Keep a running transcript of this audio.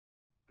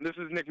This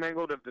is Nick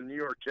Mangold of the New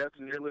York Jets,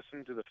 and you're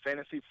listening to the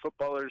Fantasy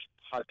Footballers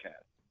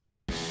Podcast.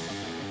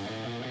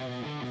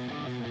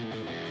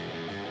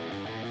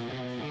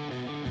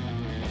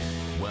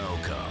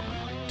 Welcome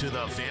to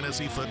the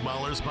Fantasy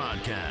Footballers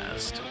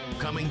Podcast,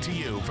 coming to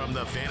you from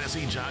the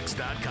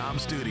FantasyJocks.com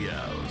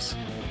studios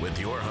with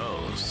your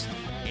hosts,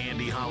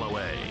 Andy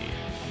Holloway,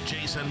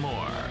 Jason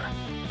Moore,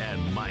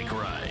 and Mike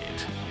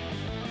Wright.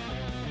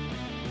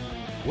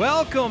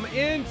 Welcome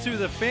into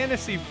the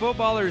Fantasy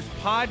Footballers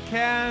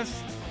Podcast,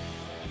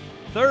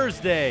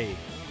 Thursday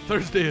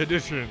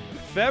edition,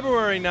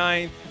 February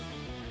 9th,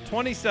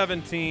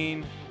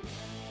 2017.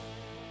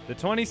 The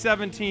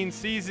 2017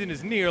 season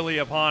is nearly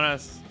upon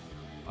us.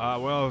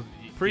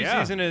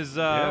 Preseason is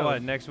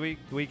what, next week,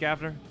 the week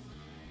after?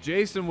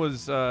 Jason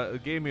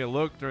gave me a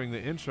look during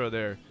the intro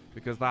there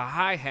because the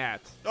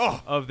hi-hat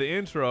of the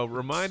intro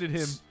reminded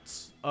him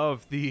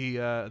of the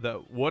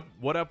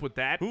what up with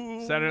that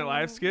Saturday Night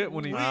Live skit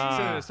when he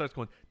starts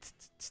going.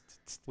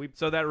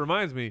 So that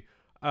reminds me,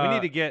 We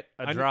need to get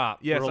a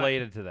drop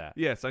related to that.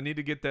 Yes, I need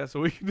to get that so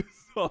we can just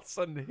all of a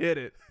sudden hit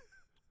it.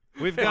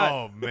 We've got.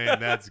 Oh man,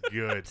 that's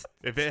good.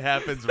 If it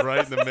happens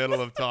right in the middle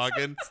of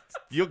talking,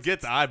 you'll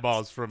get the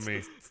eyeballs from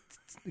me.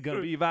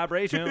 Gonna be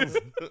vibrations.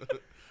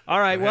 All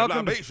right,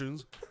 welcome.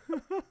 Vibrations.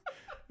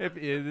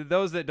 If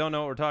those that don't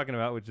know what we're talking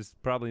about, which is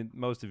probably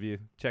most of you,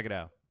 check it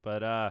out.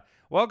 But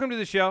welcome to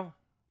the show.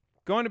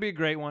 Going to be a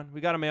great one.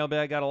 We got a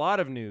mailbag, got a lot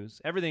of news.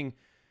 Everything,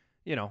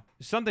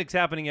 something's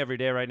happening every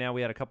day right now.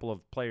 We had a couple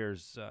of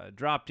players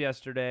dropped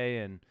yesterday,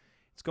 and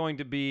it's going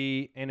to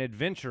be an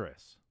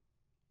adventurous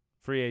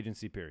free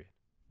agency period.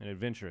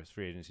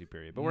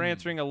 But we're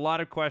answering a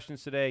lot of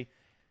questions today.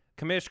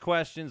 Commish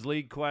questions,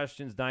 league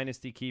questions,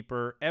 Dynasty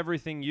Keeper,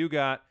 everything you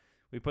got.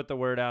 We put the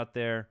word out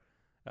there.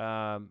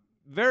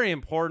 Very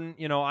important.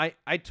 I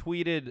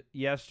tweeted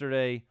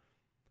yesterday,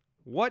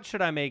 what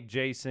should I make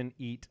Jason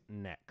eat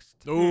next?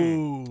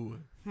 Ooh.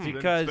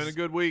 Because it's been a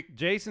good week.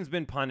 Jason's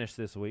been punished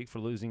this week for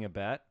losing a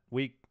bet.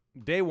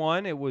 Day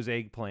one, it was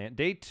eggplant.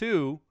 Day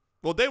two.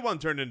 Well, day one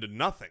turned into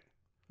nothing.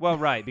 Well,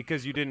 right,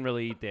 because you didn't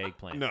really eat the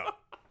eggplant. No.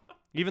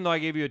 Even though I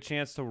gave you a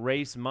chance to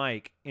race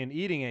Mike in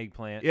eating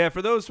eggplant. Yeah,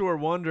 for those who are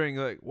wondering,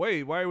 like,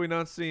 wait, why are we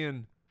not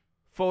seeing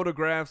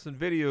photographs and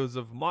videos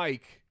of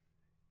Mike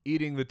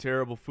eating the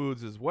terrible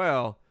foods as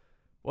well?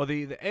 Well,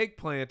 the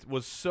eggplant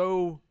was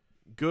so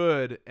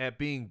good at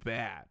being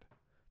bad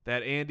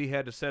that Andy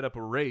had to set up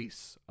a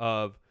race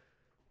of,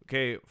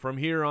 okay, from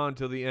here on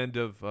till the end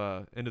of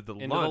the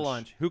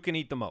lunch. Who can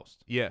eat the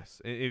most?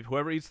 Yes, if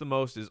whoever eats the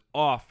most is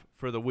off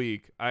for the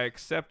week. I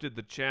accepted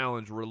the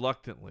challenge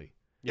reluctantly.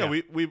 Yeah,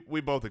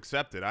 we both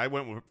accepted. I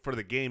went for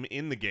the game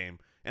in the game,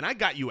 and I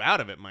got you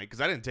out of it, Mike,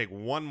 because I didn't take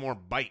one more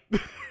bite.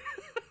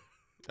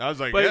 I was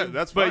like, yeah,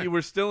 that's fine. But you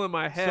were still in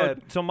my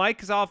head. So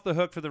Mike is off the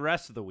hook for the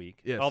rest of the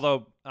week. Yes.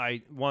 Although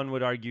one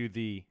would argue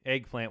the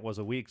eggplant was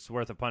a week's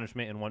worth of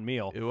punishment in one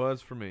meal. It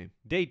was for me.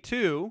 Day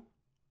two,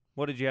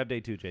 what did you have day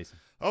two, Jason?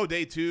 Oh,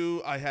 day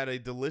two, I had a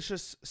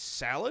delicious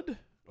salad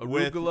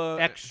Arugula.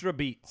 with extra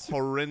beets.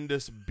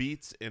 horrendous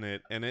beets in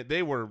it, and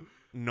they were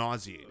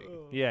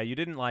nauseating. Yeah, you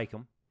didn't like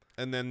them.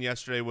 And then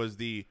yesterday was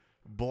the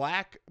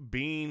black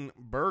bean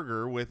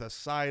burger with a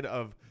side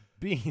of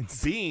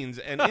beans,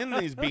 and in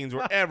these beans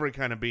were every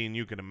kind of bean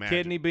you can imagine.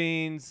 Kidney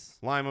beans,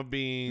 lima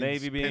beans,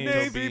 navy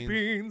beans. pinto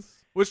beans.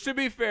 Which, to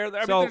be fair,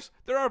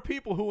 there are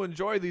people who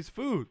enjoy these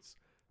foods.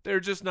 They're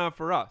just not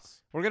for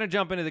us. We're gonna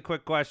jump into the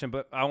quick question,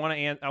 but I want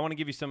to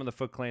give you some of the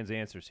Foot Clan's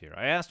answers here.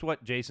 I asked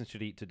what Jason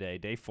should eat today,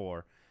 day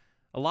 4.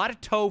 A lot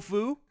of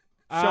tofu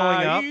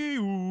showing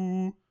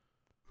up.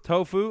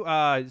 Tofu.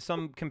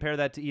 Some compare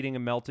that to eating a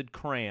melted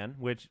crayon,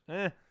 which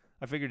I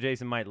figure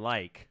Jason might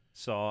like.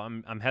 So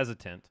I'm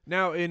hesitant.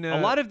 Now in a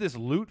lot of this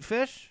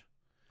lutefish.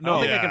 I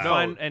don't think I can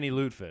find any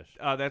lutefish.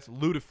 That's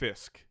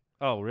lutefisk.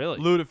 Oh, really?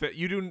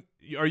 Lutefisk.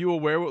 Are you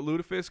aware what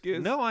lutefisk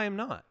is? No, I am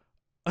not.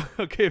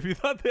 Okay, if you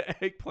thought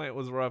the eggplant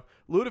was rough,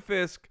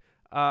 lutefisk.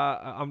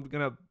 I'm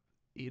gonna,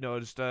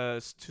 just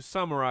to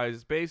summarize,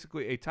 it's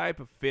basically a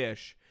type of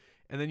fish,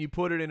 and then you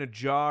put it in a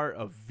jar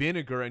of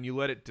vinegar and you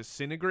let it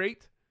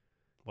disintegrate.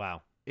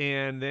 Wow.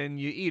 And then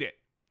you eat it.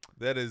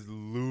 That is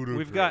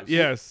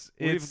ludicrous.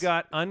 We've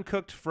got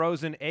uncooked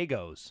frozen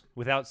Eggos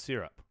without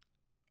syrup.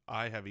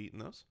 I have eaten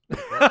those.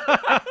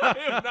 I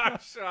am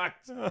not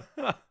shocked.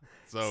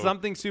 So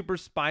something super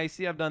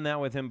spicy. I've done that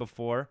with him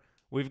before.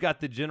 We've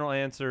got the general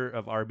answer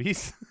of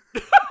Arby's.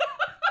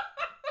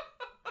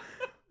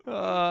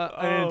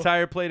 An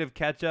entire plate of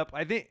ketchup.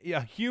 I think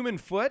human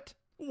foot.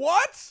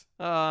 What?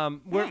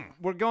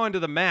 We're going to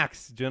the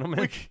max,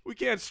 gentlemen. We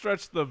can't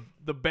stretch the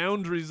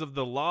boundaries of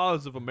the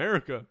laws of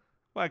America.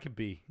 Well, it could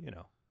be,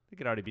 they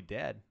could already be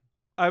dead.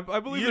 I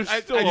believe there's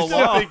still I a still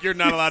law. think you're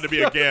not allowed to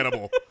be a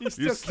cannibal. You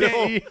still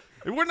can't eat.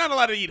 We're not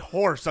allowed to eat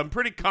horse. I'm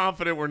pretty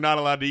confident we're not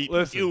allowed to eat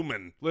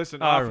human. Listen,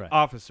 right.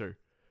 officer.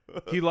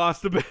 He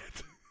lost a bet.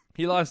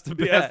 He lost a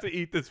bet. He has to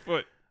eat this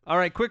foot. All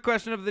right, quick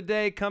question of the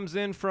day comes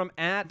in from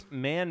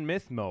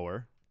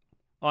 @manmythmower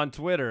on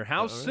Twitter.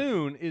 How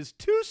soon is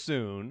too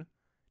soon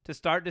to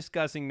start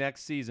discussing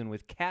next season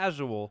with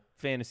casual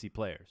fantasy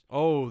players?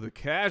 Oh, the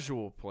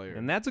casual player.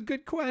 And that's a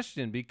good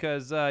question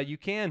because you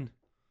can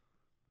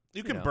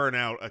burn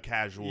out a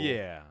casual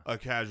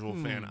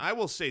fan. I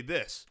will say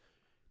this.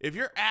 If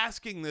you're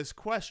asking this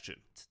question,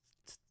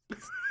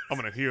 I'm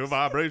going to hear a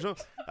vibration.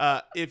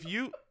 If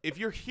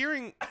you're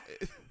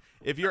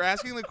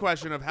asking the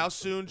question of how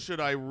soon should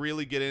I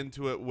really get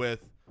into it with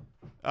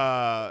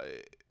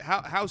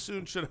how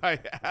soon should I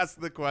ask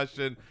the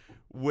question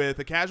with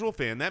a casual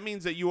fan, that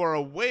means that you are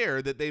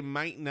aware that they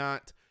might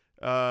not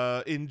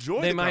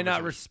enjoy They the might not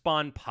conversation.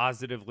 respond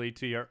positively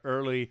to your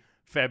early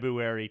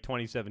February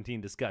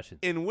 2017 discussion.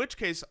 In which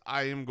case,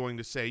 I am going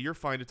to say you're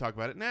fine to talk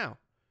about it now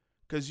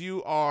because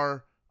you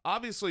are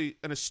obviously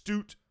an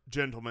astute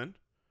gentleman.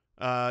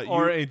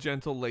 Or a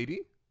gentle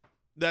lady.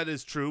 That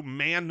is true.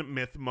 Man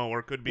myth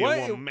mower could be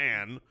a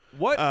woman.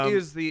 What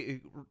is the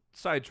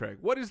sidetrack?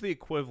 What is the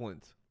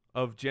equivalent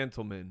of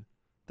gentleman?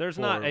 There's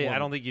not. I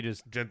don't think you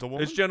just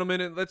Gentlewoman? It's gentlemen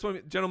and that's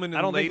what gentlemen and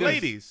I don't think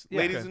ladies. Ladies. Yeah.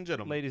 Ladies Okay. and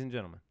gentlemen. ladies and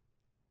gentlemen.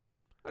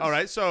 All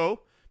right,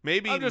 so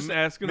maybe I'm just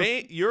asking.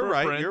 You're for a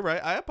right. friend. You're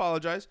right. I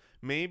apologize.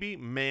 Maybe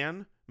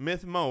man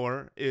myth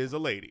mower is a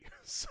lady.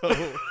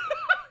 So,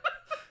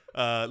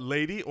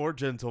 lady or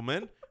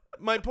gentleman.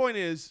 My point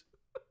is,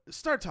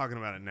 start talking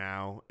about it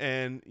now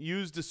and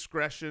use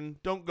discretion.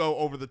 Don't go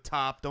over the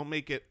top. Don't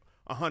make it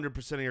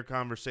 100% of your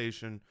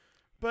conversation.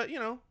 But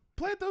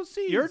plant those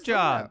seeds. Your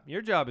Throw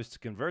it job is to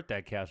convert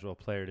that casual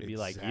player to out. be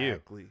like you.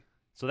 Exactly.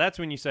 So that's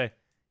when you say,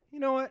 you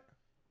know what?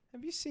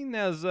 Have you seen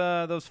those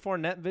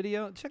Fournette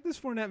video? Check this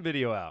Fournette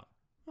video out.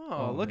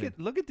 Oh, look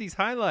man. at these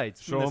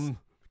highlights. from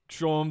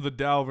Show him the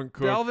Dalvin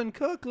Cook. Dalvin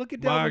Cook. Look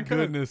at Dalvin My Cook.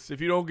 goodness,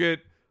 if you don't get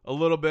a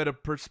little bit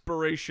of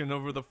perspiration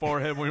over the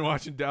forehead when you're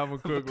watching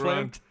Dalvin Cook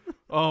run,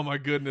 oh my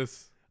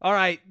goodness. All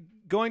right,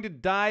 going to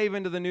dive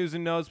into the news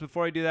and notes.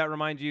 Before I do that,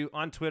 remind you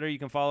on Twitter, you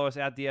can follow us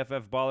at the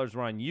FF Ballers.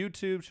 We're on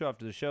YouTube. Show up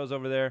to the shows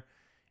over there.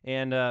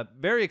 And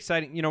very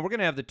exciting. We're going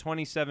to have the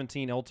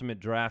 2017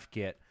 Ultimate Draft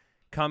Kit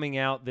coming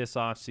out this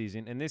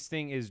offseason. And this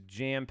thing is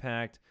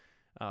jam-packed.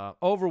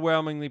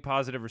 Overwhelmingly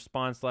positive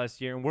response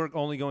last year. And we're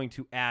only going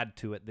to add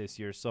to it this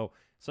year. So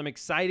some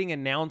exciting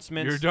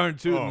announcements. You're darn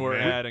tootin' we're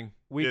man. adding.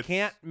 We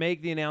can't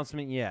make the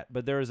announcement yet,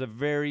 but there is a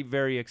very,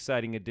 very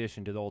exciting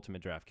addition to the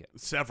Ultimate Draft Kit.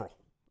 Several.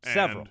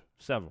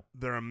 Several.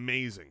 They're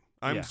amazing.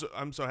 I'm Yeah.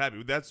 so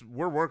happy.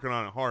 We're working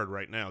on it hard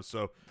right now.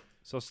 So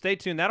stay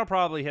tuned. That'll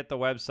probably hit the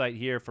website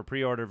here for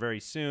pre-order very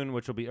soon,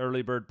 which will be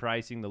early bird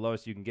pricing, the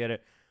lowest you can get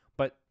it.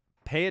 But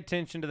pay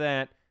attention to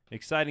that.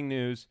 Exciting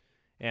news.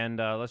 And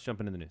let's jump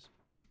into the news.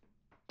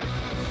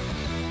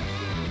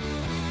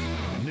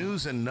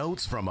 News and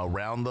notes from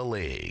around the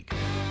league.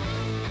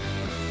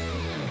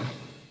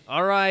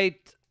 All right.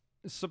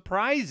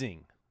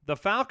 Surprising. The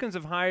Falcons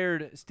have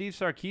hired Steve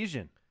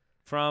Sarkisian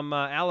from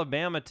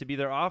Alabama to be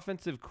their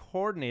offensive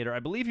coordinator. I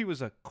believe he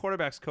was a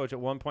quarterback's coach at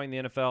one point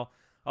in the NFL.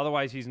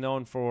 Otherwise, he's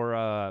known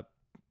for,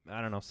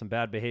 some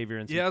bad behavior.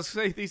 And some Yeah, I was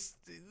going to say,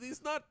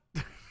 these not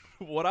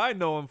what I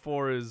know him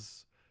for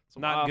is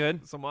some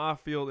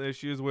off-field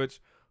issues, which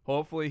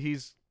hopefully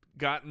he's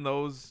gotten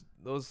those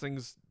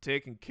things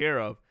taken care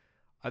of.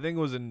 I think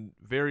it was a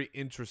very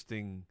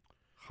interesting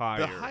hire.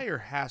 the hire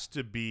has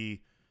to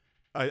be,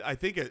 I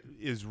think it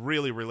is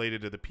really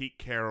related to the Pete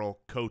Carroll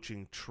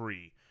coaching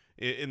tree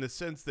in the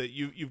sense that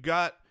you've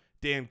got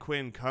Dan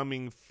Quinn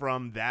coming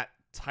from that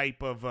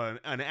type of an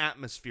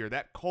atmosphere,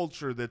 that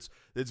culture that's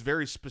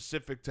very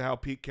specific to how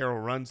Pete Carroll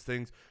runs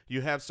things.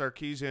 You have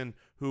Sarkisian,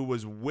 who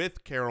was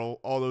with Carroll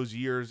all those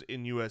years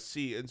in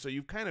USC, and so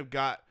you've kind of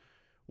got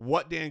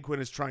what Dan Quinn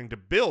is trying to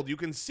build. You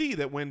can see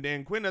that when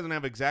Dan Quinn doesn't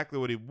have exactly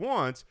what he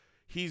wants,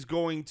 he's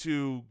going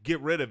to get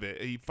rid of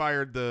it. He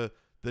fired the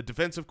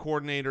defensive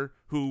coordinator,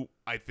 who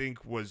I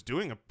think was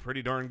doing a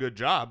pretty darn good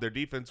job. Their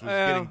defense was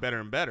getting better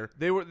and better.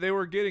 They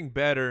were getting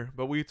better,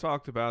 but we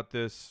talked about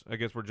this. I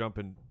guess we're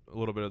jumping a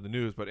little bit of the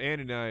news, but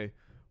Andy and I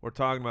were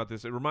talking about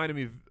this. It reminded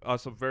me of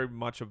us of very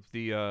much of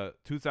the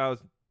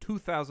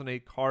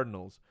 2008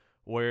 Cardinals,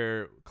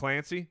 where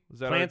Clancy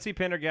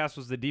Pendergast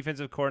was the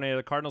defensive coordinator.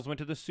 The Cardinals went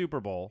to the Super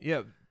Bowl.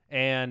 Yeah.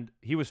 And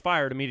he was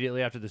fired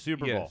immediately after the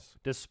Super Bowl, Yes.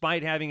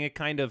 despite having a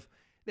kind of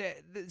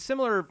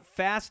similar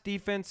fast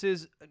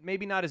defenses,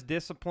 maybe not as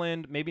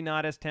disciplined, maybe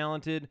not as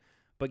talented,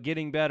 but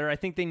getting better. I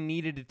think they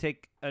needed to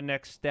take a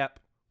next step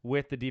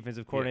with the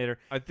defensive coordinator.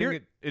 I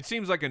think it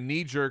seems like a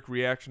knee-jerk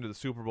reaction to the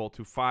Super Bowl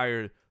to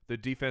fire the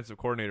defensive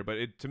coordinator,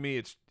 but to me,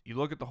 it's you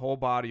look at the whole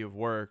body of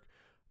work,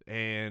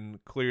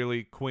 and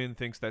clearly Quinn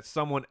thinks that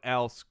someone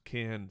else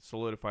can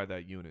solidify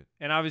that unit.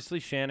 And obviously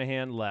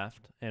Shanahan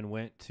left and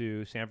went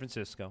to San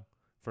Francisco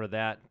for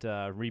that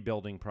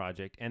rebuilding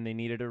project, and they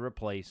needed to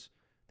replace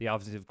the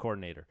offensive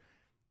coordinator.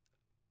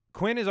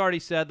 Quinn has already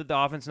said that the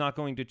offense is not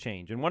going to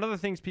change. And one of the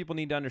things people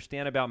need to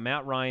understand about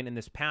Matt Ryan in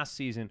this past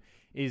season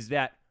is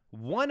that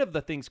one of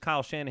the things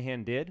Kyle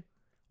Shanahan did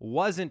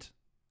wasn't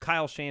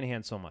Kyle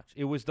Shanahan so much.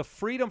 It was the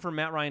freedom for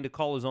Matt Ryan to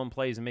call his own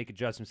plays and make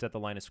adjustments at the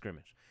line of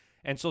scrimmage.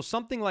 And so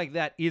something like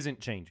that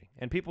isn't changing.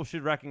 And people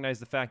should recognize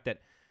the fact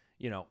that,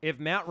 if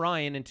Matt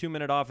Ryan in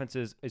 2-minute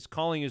offenses is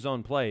calling his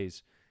own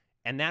plays,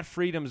 and that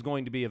freedom is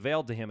going to be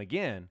availed to him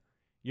again,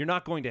 you're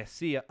not going to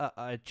see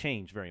a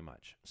change very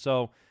much.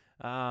 So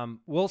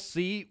we'll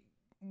see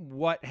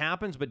what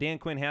happens, but Dan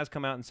Quinn has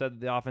come out and said that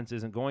the offense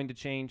isn't going to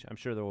change. I'm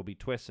sure there will be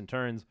twists and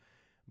turns,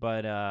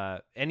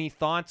 but any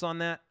thoughts on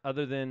that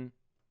other than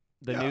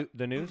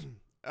the news?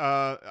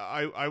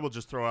 I will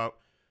just throw out,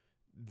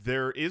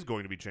 there is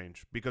going to be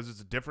change because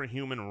it's a different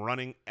human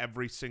running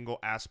every single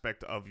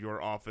aspect of your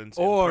offense.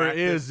 Or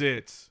is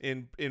it?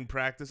 In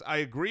practice, I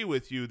agree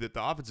with you that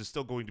the offense is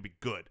still going to be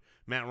good.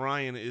 Matt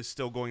Ryan is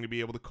still going to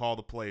be able to call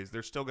the plays.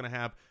 They're still going to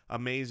have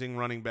amazing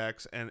running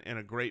backs and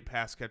a great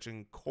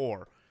pass-catching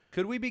core.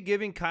 Could we be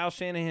giving Kyle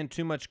Shanahan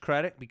too much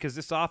credit? Because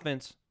this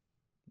offense,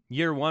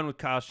 year one with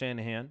Kyle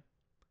Shanahan,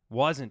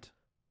 wasn't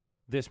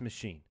this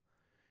machine.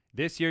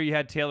 This year you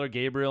had Taylor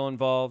Gabriel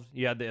involved.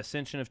 You had the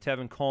ascension of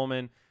Tevin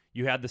Coleman.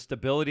 You had the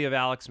stability of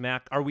Alex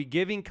Mack. Are we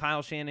giving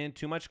Kyle Shanahan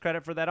too much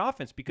credit for that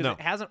offense? Because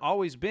it hasn't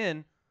always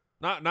been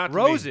not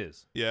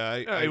roses. Yeah,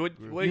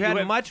 you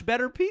had much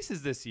better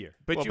pieces this year.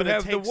 But well, you but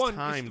have it takes the one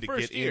time the to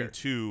first get year.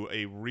 into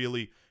a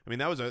really. I mean,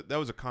 that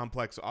was a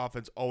complex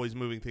offense, always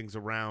moving things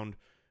around.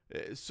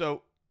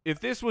 So if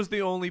this was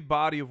the only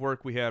body of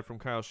work we had from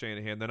Kyle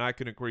Shanahan, then I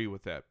can agree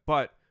with that.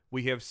 But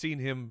we have seen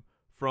him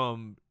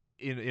from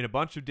in a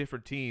bunch of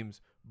different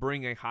teams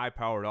bring a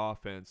high-powered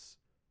offense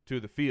to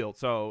the field.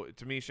 So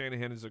to me,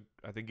 Shanahan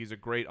I think he's a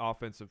great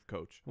offensive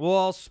coach.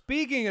 Well,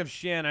 speaking of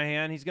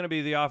Shanahan, he's going to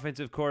be the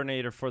offensive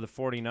coordinator for the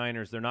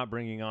 49ers. They're not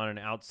bringing on an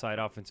outside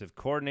offensive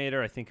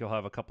coordinator. I think he'll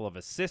have a couple of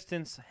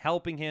assistants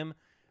helping him.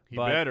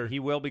 But he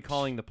will be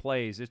calling the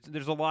plays.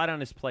 There's a lot on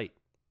his plate.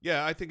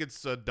 Yeah, I think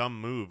it's a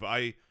dumb move.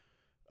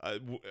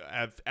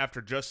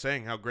 After just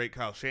saying how great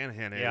Kyle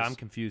Shanahan is. Yeah, I'm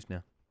confused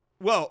now.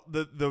 Well,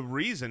 the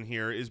reason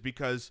here is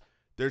because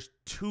there's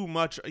too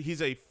much.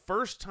 He's a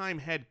first-time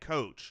head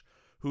coach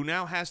who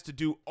now has to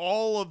do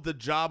all of the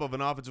job of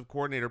an offensive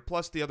coordinator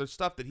plus the other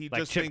stuff that he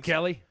like just Chip thinks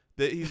Kelly?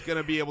 that he's going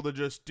to be able to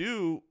just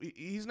do.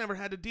 He's never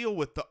had to deal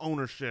with the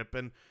ownership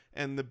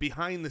and the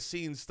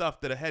behind-the-scenes stuff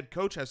that a head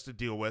coach has to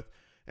deal with.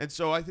 And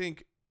so I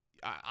think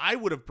I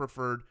would have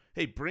preferred,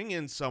 hey, bring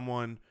in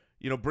someone,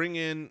 bring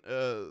in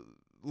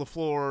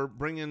LaFleur,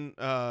 bring in,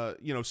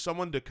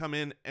 someone to come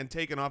in and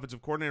take an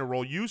offensive coordinator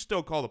role. You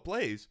still call the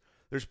plays.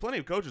 There's plenty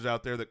of coaches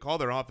out there that call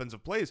their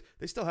offensive plays.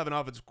 They still have an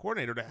offensive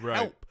coordinator to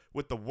help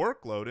with the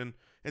workload.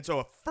 And so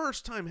a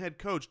first-time head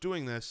coach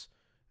doing this,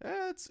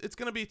 it's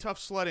going to be tough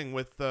sledding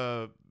with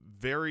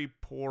very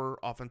poor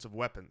offensive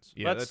weapons.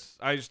 Yeah,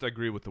 I just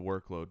agree with the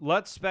workload.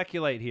 Let's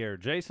speculate here.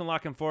 Jason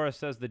Lockenforest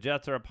says the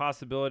Jets are a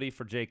possibility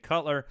for Jay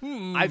Cutler.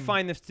 I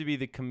find this to be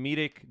the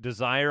comedic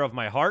desire of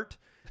my heart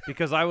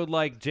because I would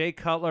like Jay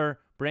Cutler,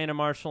 Brandon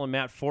Marshall, and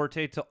Matt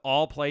Forte to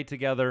all play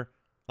together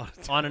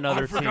on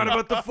another team. I forgot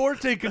about the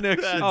Forte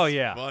connection. Oh,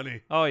 yeah.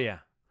 Funny. Oh, yeah.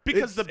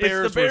 Because it's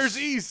the Bears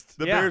East.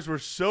 The Bears were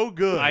so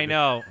good. I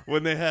know.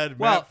 When they had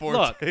Matt Forte.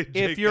 Look, Jay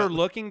if you're Cutler.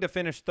 looking to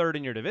finish third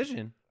in your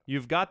division,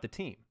 you've got the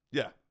team.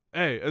 Yeah.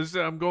 Hey, as I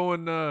said, I'm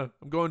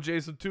going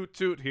Jason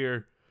Toot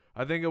here.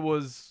 I think it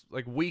was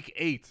like week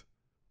 8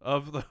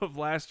 of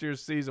last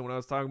year's season when I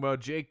was talking about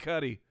Jay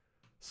Cuddy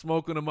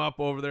smoking them up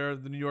over there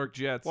at the New York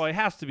Jets. Well, it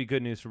has to be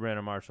good news for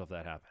Brandon Marshall if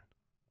that happened.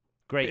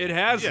 Great. It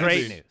has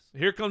great news.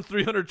 Here comes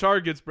 300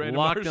 targets, Brandon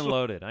Locked Marshall. and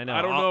loaded. I know.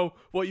 I don't know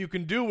what you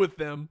can do with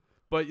them,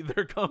 but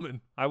they're coming.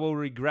 I will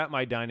regret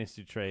my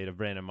dynasty trade of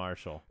Brandon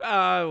Marshall.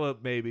 Well,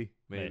 maybe.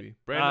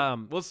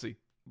 Brandon, we'll see.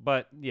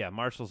 But yeah,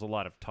 Marshall's a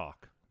lot of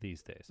talk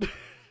these days,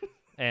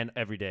 and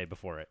every day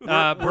before it.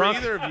 Were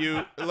either of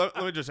you? Let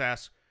me just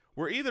ask: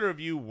 were either of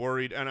you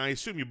worried? And I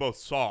assume you both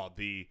saw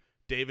the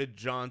David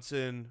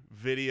Johnson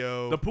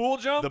video, The pool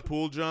jump. The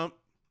pool jump.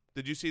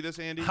 Did you see this,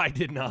 Andy? I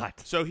did not.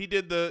 So he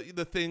did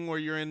the thing where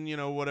you're in,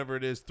 whatever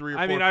it is, 3 or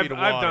 4 feet I've of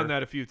water. done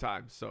that a few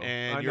times. So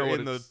And I you're know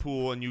in the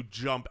pool and you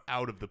jump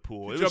out of the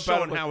pool. It jump was out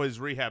showing like- how his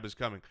rehab is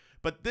coming.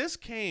 But this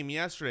came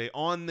yesterday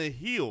on the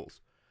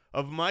heels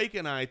of Mike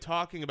and I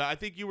talking about, I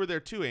think you were there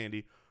too,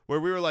 Andy,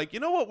 where we were like, you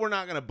know what we're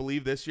not going to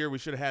believe this year we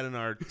should have had in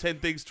our 10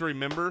 things to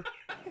remember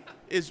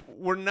is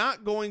we're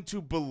not going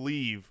to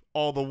believe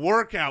all the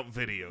workout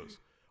videos.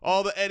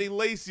 All the Eddie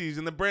Lacy's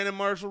and the Brandon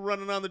Marshall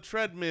running on the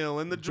treadmill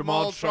and the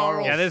Jamal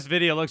Charles. Yeah, this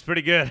video looks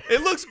pretty good. It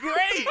looks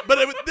great, but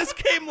this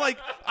came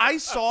I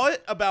saw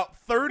it about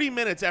 30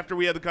 minutes after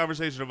we had the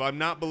conversation of I'm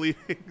not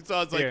believing. So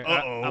I was like, Here,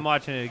 uh-oh. I'm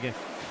watching it again.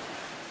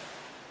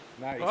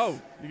 Nice.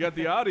 Oh, you got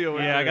the audio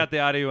in Yeah, I there. got the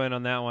audio in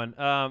on that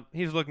one.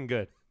 He's looking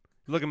good.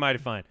 Looking mighty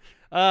fine.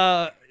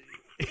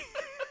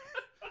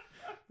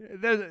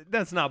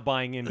 That's not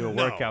buying into a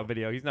workout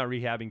video. He's not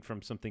rehabbing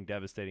from something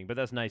devastating, but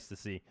that's nice to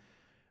see.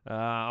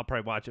 I'll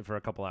probably watch it for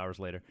a couple hours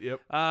later.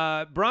 Yep.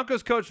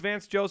 Broncos coach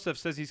Vance Joseph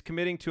says he's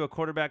committing to a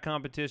quarterback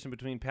competition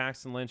between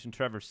Paxton Lynch and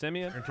Trevor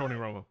Siemian. Antonio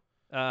Romo.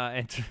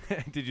 And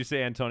did you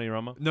say Antonio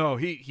Romo? No,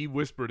 he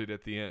whispered it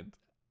at the end.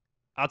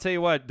 I'll tell you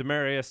what,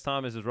 Demaryius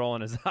Thomas is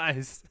rolling his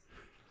eyes.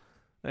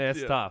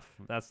 That's tough.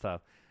 That's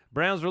tough.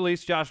 Browns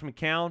released Josh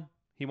McCown.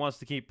 He wants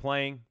to keep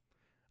playing.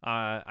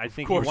 I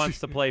think he wants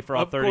to play for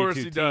all 32 Of course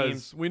he teams.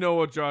 does. We know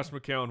what Josh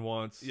McCown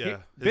wants. Yeah,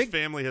 his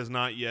family has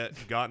not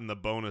yet gotten the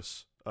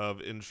bonus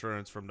of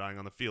insurance from dying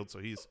on the field. So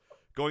he's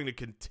going to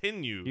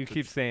continue. You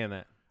keep saying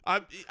that.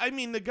 I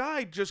mean, the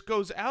guy just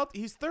goes out.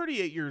 He's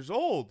 38 years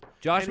old.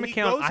 Josh and he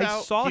McCown, goes I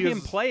out- saw he him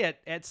is- play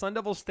at Sun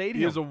Devil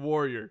Stadium. He is a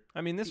warrior.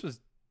 I mean, this was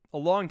a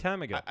long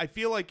time ago. I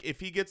feel like if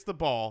he gets the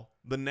ball,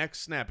 the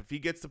next snap, if he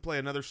gets to play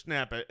another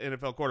snap at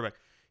NFL quarterback,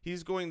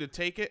 he's going to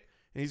take it,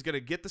 and he's going to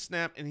get the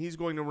snap, and he's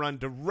going to run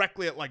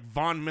directly at, like,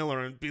 Von Miller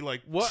and be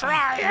like,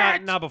 try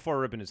it! Not before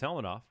ripping his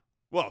helmet off.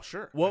 Well,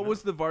 sure. What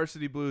was the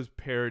Varsity Blues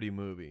parody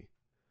movie?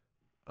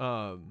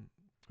 Ooh.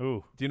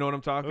 Do you know what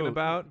I'm talking Ooh.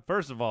 about?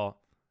 First of all,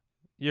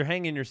 you're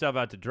hanging yourself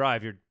out to dry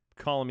if you're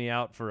calling me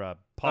out for a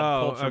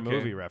pop culture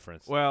movie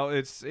reference. Well,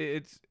 it's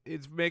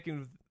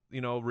making,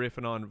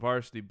 riffing on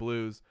Varsity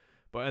Blues,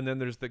 and then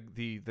there's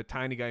the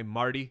tiny guy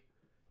Marty,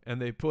 and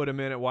they put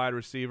him in at wide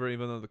receiver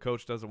even though the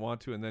coach doesn't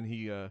want to, and then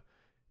he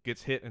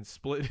gets hit and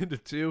split into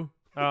two.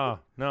 Oh,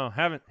 no,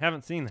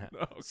 haven't seen that.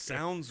 Okay.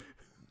 Sounds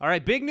All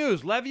right, big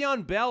news.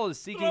 Le'Veon Bell is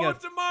seeking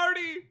it's a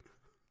Marty.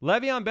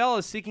 Le'Veon Bell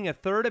is seeking a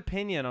third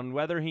opinion on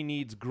whether he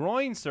needs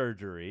groin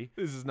surgery.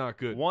 This is not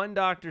good. One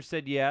doctor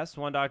said yes,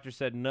 one doctor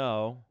said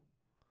no.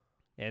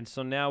 And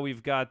so now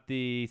we've got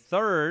the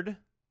third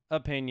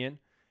opinion.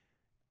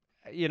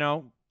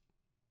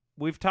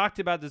 We've talked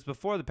about this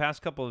before. The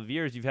past couple of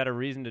years, you've had a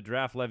reason to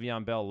draft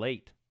Le'Veon Bell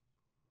later.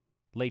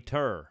 We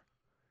of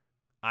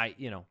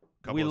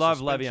love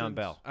Le'Veon suspensions.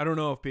 Bell. I don't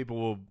know if people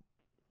will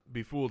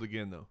be fooled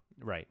again, though.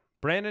 Right.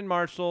 Brandon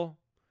Marshall,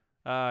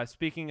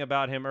 speaking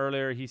about him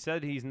earlier, he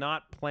said he's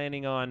not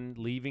planning on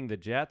leaving the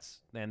Jets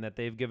and that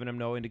they've given him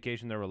no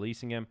indication they're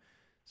releasing him.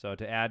 So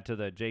to add to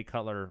the Jay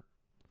Cutler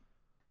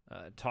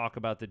talk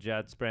about the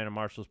Jets, Brandon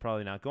Marshall's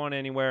probably not going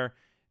anywhere.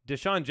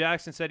 DeSean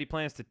Jackson said he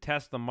plans to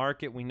test the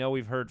market. We know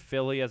we've heard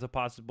Philly as a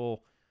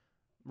possible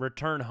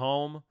return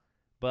home,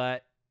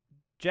 but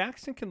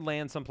Jackson can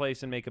land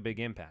someplace and make a big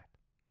impact.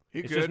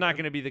 It's just not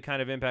going to be the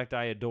kind of impact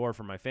I adore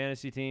for my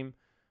fantasy team,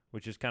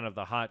 which is kind of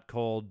the hot,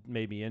 cold,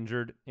 maybe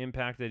injured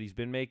impact that he's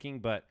been making.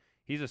 But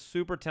he's a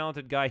super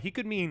talented guy. He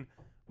could mean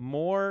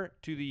more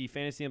to the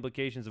fantasy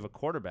implications of a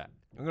quarterback.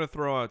 I'm going to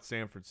throw out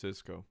San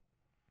Francisco.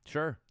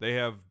 Sure. They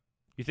have.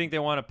 You think they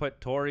want to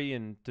put Torrey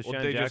and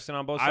DeSean Jackson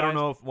on both sides? I don't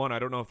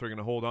know if they're going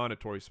to hold on to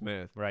Torrey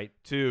Smith. Right.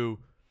 Two,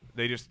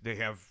 they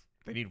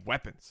need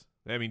weapons.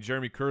 I mean,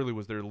 Jeremy Curley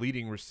was their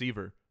leading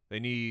receiver. They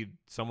need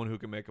someone who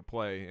can make a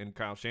play, and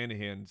Kyle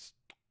Shanahan's.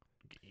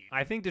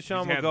 I think He's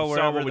DeSean will had go saw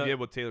wherever what we did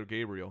with Taylor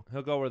Gabriel.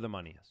 he'll go where the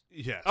money is.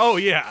 yes. Oh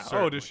yeah.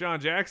 certainly. Oh,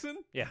 DeSean Jackson.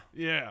 Yeah.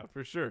 Yeah,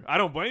 for sure. I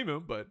don't blame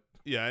him, but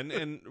Yeah,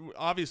 and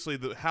obviously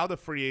how the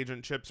free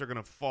agent chips are going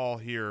to fall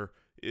here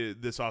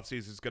this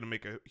offseason is going to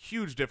make a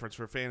huge difference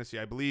for fantasy.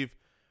 I believe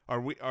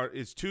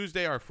is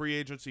Tuesday our free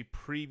agency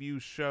preview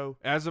show.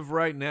 as of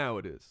right now,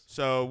 it is.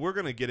 So we're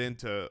going to get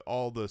into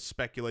all the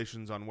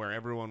speculations on where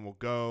everyone will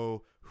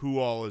go, who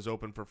all is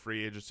open for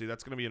free agency.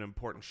 That's going to be an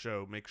important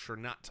show. Make sure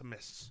not to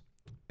miss.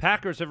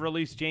 Packers have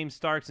released James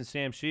Starks and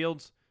Sam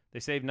Shields. They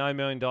saved $9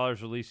 million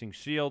releasing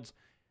Shields.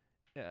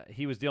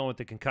 He was dealing with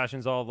the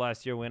concussions all of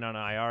last year, went on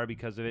IR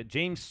because of it.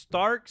 James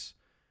Starks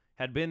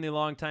had been the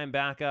longtime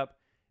backup.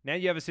 Now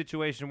you have a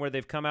situation where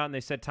they've come out and they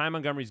said Ty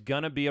Montgomery's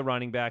going to be a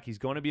running back. He's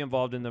going to be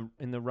involved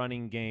in the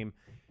running game.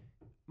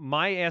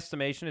 My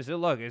estimation is that,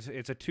 look,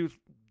 it's a two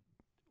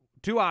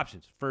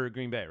options for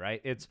Green Bay,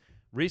 right? It's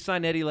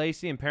re-sign Eddie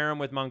Lacy and pair him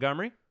with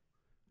Montgomery,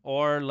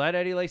 or let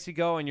Eddie Lacy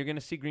go, and you're going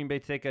to see Green Bay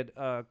take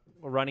a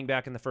running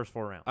back in the first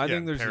 4 rounds. I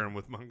think there's pair him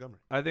with Montgomery.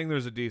 I think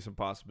there's a decent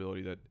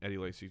possibility that Eddie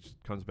Lacy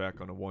just comes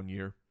back on a 1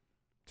 year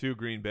to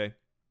Green Bay.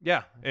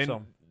 Yeah. And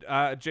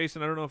so,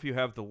 Jason, I don't know if you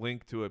have the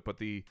link to it, but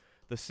the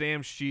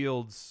Sam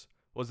Shields,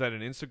 was that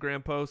an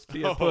Instagram post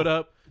he had put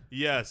up?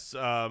 Yes.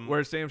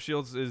 Where Sam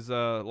Shields is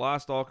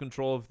lost all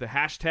control of the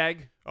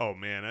hashtag. Oh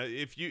man,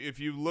 if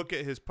you look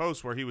at his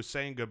post where he was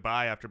saying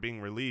goodbye after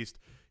being released,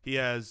 he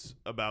has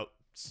about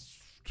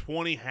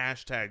 20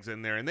 hashtags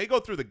in there, and they go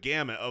through the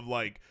gamut of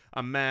like,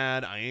 I'm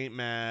mad, I ain't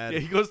mad. Yeah,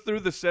 he goes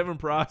through the 7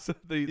 process,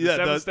 the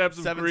 7 steps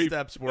of seven grief.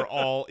 steps were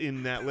all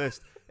in that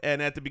list.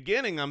 And at the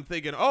beginning, I'm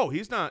thinking, oh,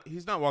 he's not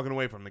walking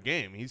away from the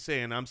game. He's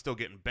saying I'm still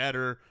getting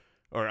better,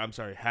 or I'm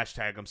sorry,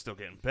 hashtag I'm still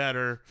getting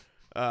better.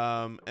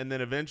 And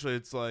then eventually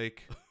it's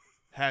like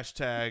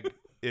hashtag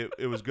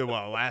it was good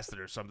while it lasted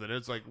or something.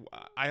 It's like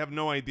I have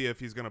no idea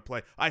if he's going to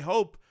play. I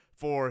hope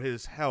for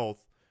his health,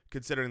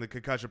 considering the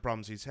concussion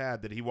problems he's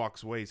had, that he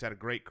walks away. He's had a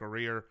great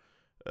career.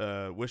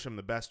 Wish him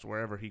the best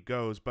wherever he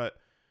goes. But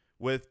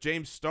with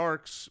James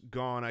Starks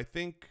gone, I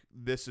think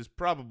this is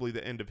probably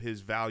the end of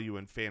his value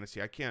in fantasy.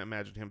 I can't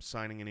imagine him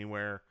signing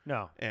anywhere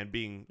and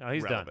being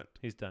he's relevant. done.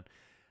 He's done.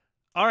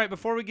 All right,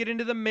 before we get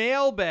into the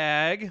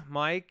mailbag,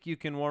 Mike, you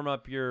can warm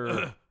up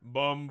your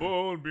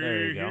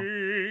Bumblebee,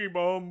 There you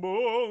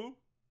Bumblebee.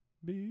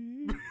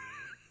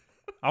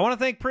 I want to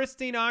thank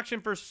Pristine Auction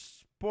for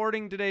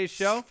supporting today's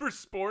show. For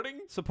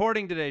sporting?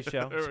 Supporting today's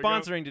show. There we go.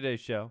 Sponsoring today's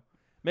show.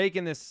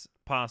 Making this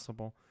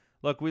possible.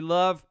 Look, we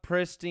love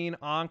Pristine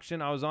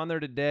Auction. I was on there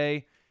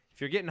today.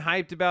 If you're getting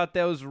hyped about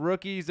those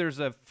rookies, there's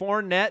a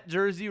Fournette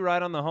jersey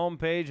right on the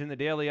homepage in the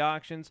daily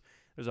auctions.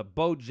 There's a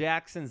Bo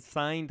Jackson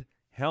signed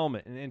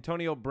helmet, an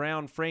Antonio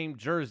Brown framed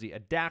jersey, a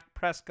Dak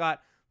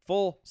Prescott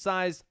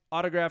full-size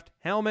autographed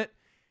helmet.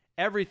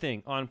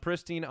 Everything on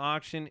Pristine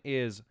Auction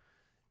is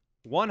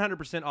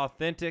 100%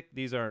 authentic.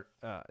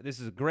 This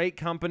is a great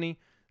company.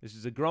 This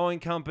is a growing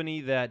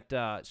company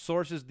that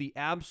sources the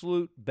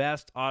absolute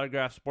best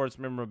autographed sports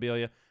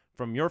memorabilia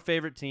from your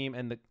favorite team.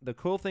 And the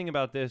cool thing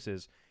about this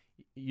is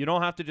you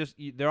don't have to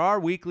there are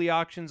weekly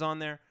auctions on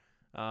there.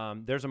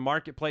 There's a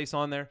marketplace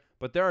on there,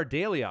 but there are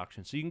daily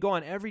auctions. So you can go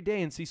on every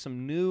day and see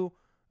some new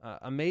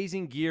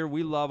amazing gear.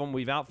 We love them.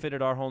 We've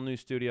outfitted our whole new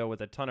studio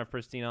with a ton of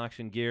Pristine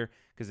Auction gear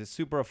because it's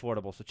super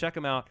affordable. So check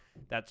them out.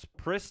 That's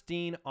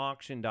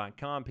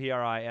pristineauction.com,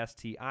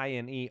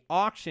 Pristine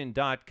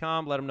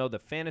auction.com. Let them know the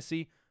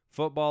Fantasy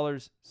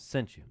Footballers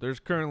sent you. There's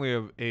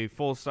currently a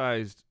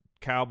full-sized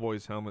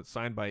Cowboys helmet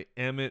signed by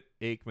Emmett,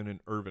 Aikman, and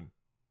Irvin.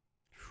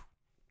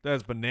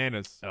 That's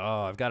bananas.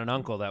 Oh, I've got an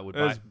uncle that would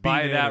That's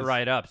buy that bananas.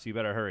 right up, so you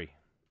better hurry.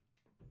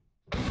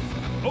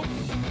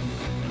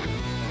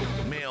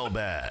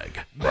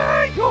 Mailbag.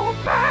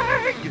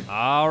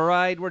 All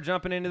right, we're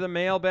jumping into the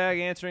mailbag,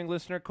 answering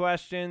listener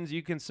questions.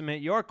 You can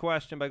submit your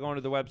question by going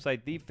to the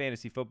website,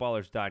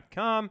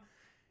 thefantasyfootballers.com,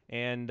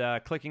 and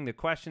clicking the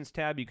questions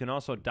tab. You can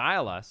also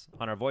dial us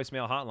on our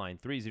voicemail hotline,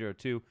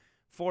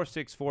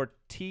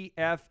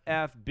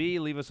 302-464-TFFB.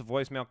 Leave us a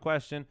voicemail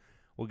question.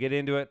 We'll get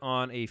into it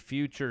on a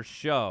future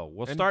show.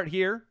 We'll start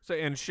here.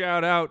 And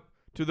shout out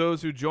to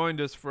those who joined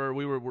us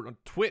we were on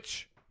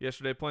Twitch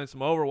yesterday playing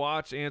some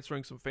Overwatch,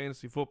 answering some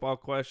fantasy football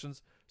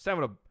questions. Just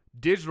having a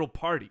digital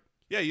party.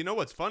 Yeah, you know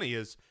what's funny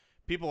is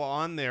people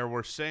on there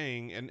were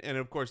saying, and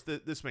of course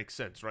this makes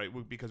sense, right?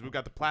 Because we've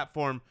got the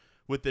platform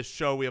with this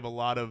show. We have a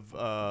lot of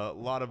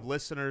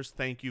listeners.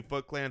 Thank you,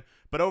 Foot Clan.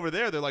 But over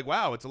there, they're like,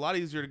 wow, it's a lot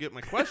easier to get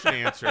my question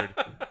answered.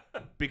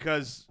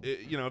 Because,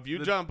 if you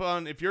jump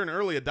on, if you're an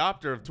early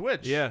adopter of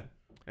Twitch, Yeah.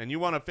 and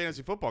you want a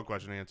fantasy football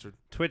question answered,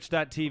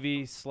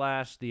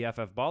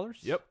 Twitch.tv/theFFballers.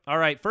 Yep. All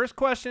right, first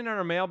question on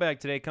our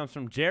mailbag today comes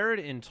from Jared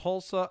in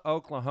Tulsa,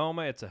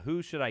 Oklahoma. It's a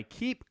who should I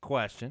keep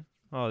question.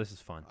 Oh, this is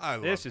fun. I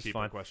love this is keeper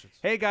fun. questions.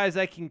 Hey, guys,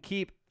 I can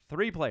keep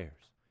 3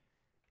 players.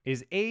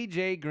 Is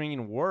A.J.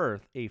 Green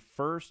worth a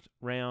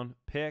first-round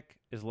pick?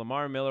 Is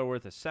Lamar Miller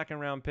worth a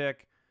second-round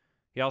pick?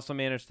 He also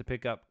managed to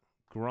pick up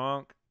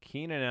Gronk,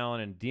 Keenan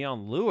Allen, and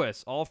Dion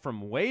Lewis, all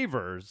from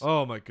waivers.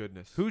 Oh, my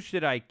goodness. Who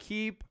should I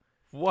keep?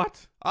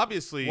 What?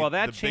 Obviously, Well,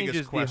 that the biggest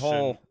changes the question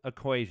whole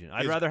equation.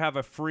 I'd is- rather have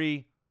a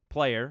free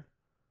player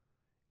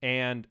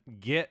and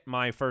get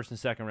my first and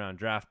second round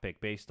draft pick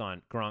based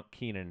on Gronk,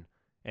 Keenan,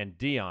 and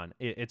Dion.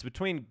 It's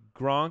between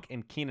Gronk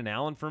and Keenan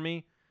Allen for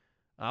me.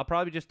 I'll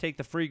probably just take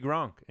the free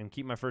Gronk and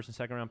keep my first and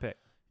second round pick.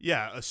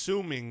 Yeah,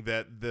 assuming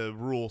that the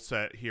rule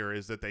set here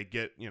is that they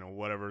get,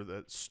 whatever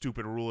the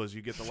stupid rule is,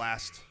 you get the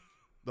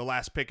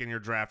last pick in your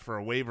draft for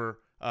a waiver.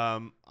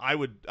 I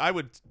would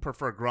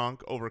prefer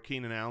Gronk over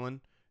Keenan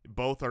Allen.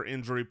 Both are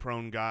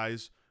injury-prone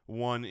guys.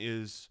 One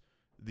is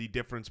the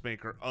difference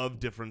maker of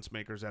difference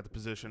makers at the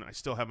position. I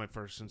still have my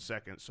first and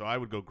second, so I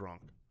would go Gronk.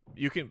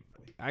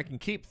 I can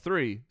keep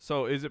 3.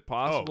 So is it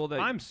possible that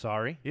I'm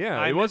sorry. Yeah,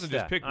 I it wasn't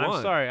missed just that. pick I'm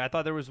one. sorry. I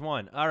thought there was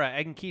one. All right,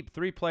 I can keep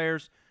 3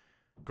 players.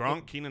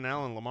 Gronk, Keenan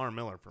Allen, Lamar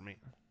Miller for me.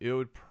 it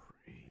would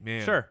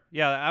man. Sure.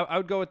 Yeah, I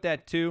would go with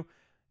that too.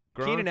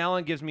 Gronk? Keenan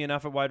Allen gives me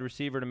enough at wide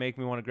receiver to make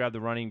me want to grab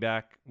the running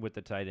back with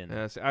the tight end.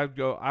 Yes, I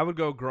would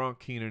go Gronk,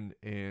 Keenan,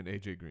 and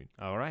AJ Green.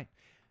 All right.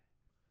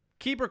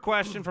 Keeper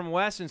question from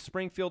Wes in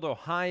Springfield,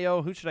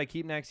 Ohio. Who should I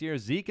keep next year?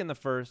 Zeke in the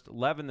first,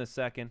 Lev in the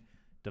second,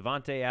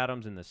 Davante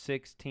Adams in the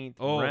 16th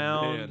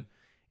round. Man.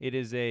 It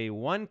is a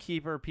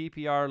one-keeper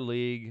PPR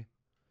league.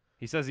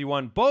 He says he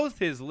won both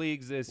his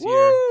leagues this year,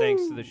 Woo!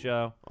 thanks to the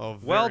show. Oh,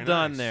 very Well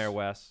done nice. there,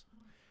 Wes.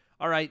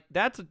 All right,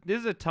 this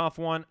is a tough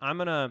one. I'm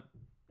gonna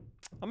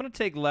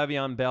take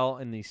Le'Veon Bell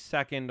in the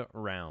second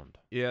round.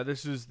 Yeah,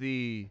 this is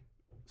the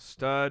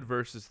stud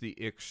versus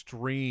the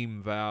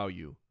extreme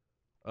value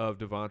of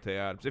Davante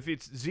Adams. If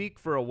it's Zeke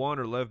for a 1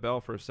 or Lev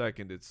Bell for a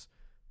second,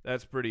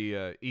 that's pretty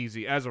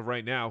easy. As of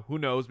right now, who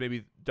knows?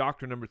 Maybe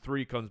doctor number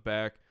 3 comes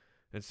back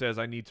and says,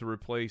 I need to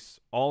replace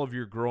all of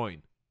your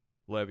groin,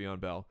 Le'Veon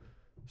Bell.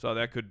 So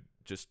that could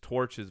just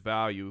torch his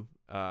value.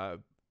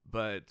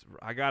 But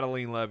I got to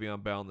lean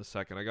Le'Veon Bell in the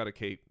second. I got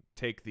to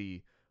take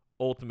the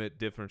ultimate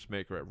difference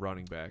maker at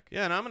running back.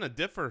 Yeah, and I'm going to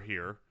differ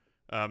here.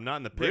 Not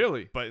in the pick,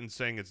 Really? but in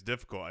saying it's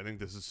difficult. I think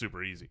this is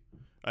super easy.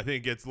 I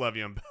think it's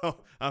Le'Veon Bell.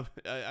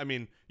 I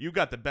mean, you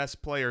got the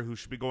best player who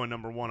should be going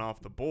number 1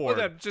 off the board.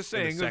 Well, I'm just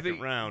saying, in the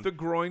second round. the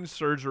groin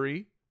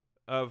surgery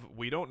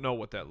we don't know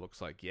what that looks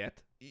like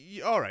yet.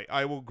 All right,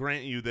 I will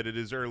grant you that it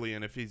is early,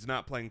 and if he's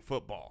not playing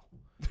football,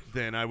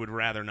 then I would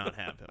rather not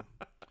have him.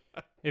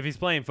 If he's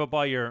playing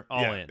football, you're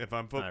all yeah, in. If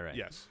I'm football, All right.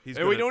 yes. He's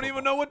And good we at don't football.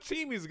 even know what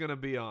team he's going to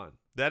be on.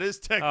 That is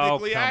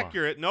technically come on.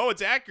 accurate. No,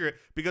 it's accurate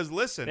because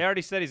listen. They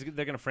already said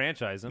they're going to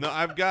franchise him. No,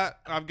 I've got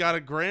a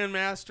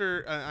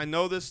grandmaster. I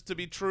know this to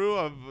be true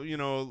of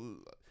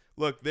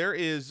Look, there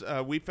is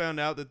we found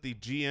out that the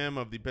GM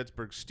of the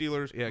Pittsburgh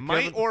Steelers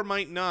might Kevin, or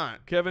might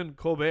not Kevin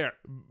Colbert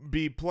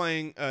be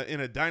playing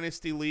in a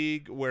dynasty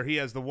league where he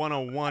has the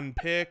 101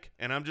 pick,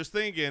 and I'm just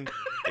thinking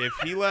if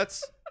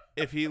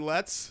he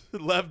lets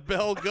Lev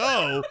Bell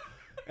go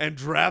and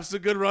drafts a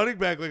good running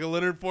back like a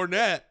Leonard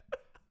Fournette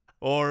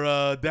or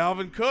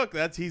Dalvin Cook,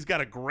 he's got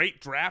a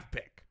great draft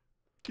pick.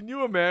 Can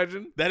you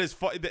imagine? That is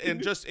fun.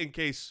 And just in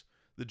case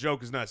the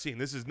joke is not seen,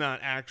 this is not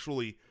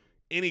actually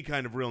any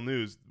kind of real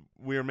news.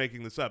 We are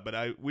making this up,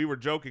 but we were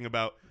joking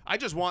about. I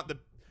just want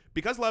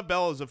because Lev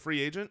Bell is a free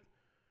agent,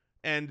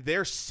 and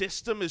their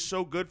system is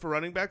so good for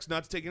running backs.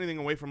 Not to take anything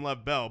away from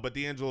Lev Bell, but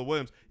D'Angelo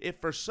Williams. If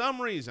for some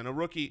reason a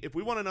rookie, if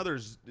we want another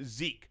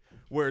Zeke,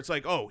 where it's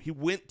like, oh, he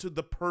went to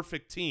the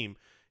perfect team.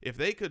 If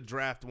they could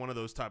draft one of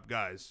those top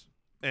guys,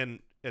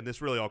 and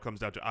this really all comes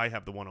down to I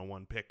have the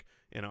 101 pick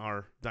in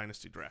our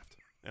dynasty draft,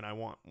 and I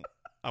want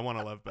a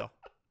Lev Bell.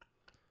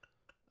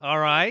 All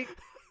right.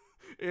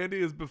 Andy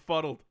is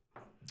befuddled.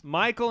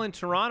 Michael in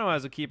Toronto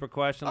has a keeper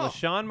question. Oh.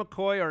 LeSean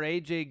McCoy or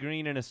A.J.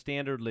 Green in a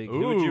standard league? Ooh,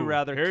 Who would you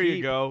rather here keep?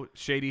 you go,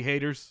 shady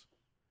haters.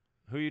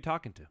 Who are you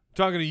talking to?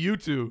 Talking to you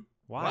two.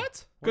 Why?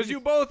 What? Because you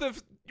both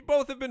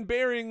have been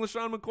burying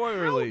LeSean McCoy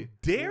early.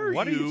 Dare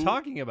What you? are you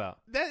talking about?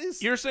 That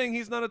is. You're saying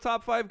he's not a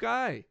top 5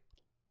 guy.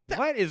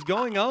 What is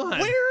going on?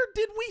 Where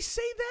did we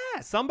say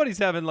that? Somebody's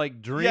having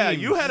like dreams. Yeah,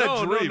 you had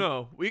a dream.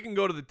 No. We can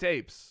go to the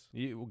tapes.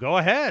 You, go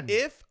ahead.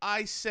 If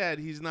I said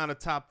he's not a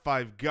top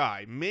 5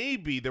 guy,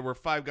 maybe there were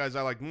 5 guys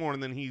I like more,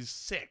 and then he's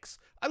 6.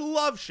 I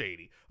love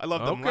Shady. I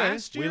loved him Okay.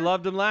 last year. We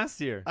loved him last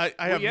year. I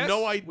have yes,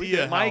 no we idea.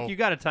 did. Mike, how- you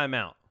got a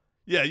timeout.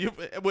 Yeah, you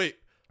wait.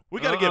 We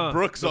got to get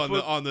Brooks on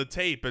foot- the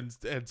tape and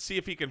see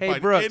if he can Hey,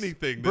 find Brooks.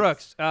 anything.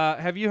 Brooks,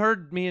 have you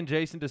heard me and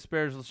Jason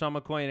disparage LeSean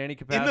McCoy in any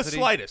capacity? in the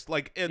slightest.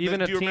 Like,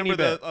 Even a do you teeny remember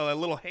bit. the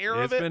little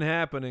hair It's of it? been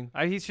happening.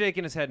 He's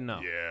shaking his head no.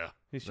 Yeah,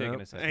 He's shaking Nope.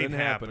 his head. ain't been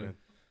happening.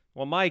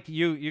 Well, Mike,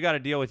 you got to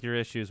deal with your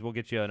issues. We'll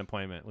get you an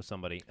appointment with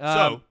somebody.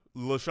 So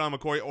LeSean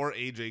McCoy or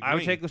AJ Green? I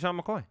would take LeSean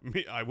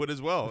McCoy. I would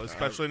as well,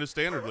 especially in a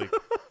standard league.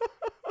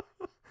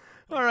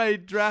 All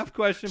right, draft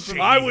question from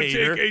Shady I would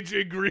hater. take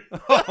AJ Green.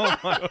 Oh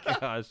my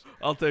gosh.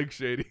 I'll take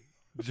Shady.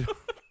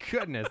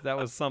 Goodness, that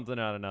was something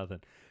out of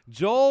nothing.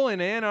 Joel in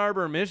Ann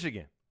Arbor,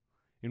 Michigan.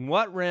 In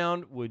what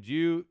round would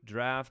you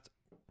draft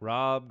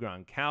Rob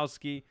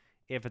Gronkowski?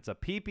 If it's a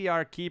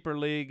PPR keeper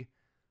league,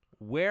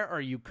 where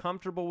are you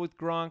comfortable with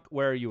Gronk?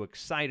 Where are you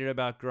excited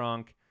about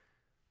Gronk?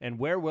 And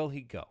where will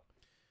he go?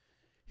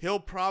 He'll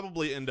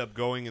probably end up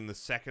going in the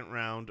 2nd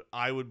round.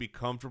 I would be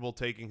comfortable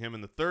taking him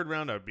in the 3rd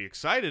round. I would be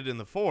excited in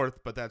the 4th,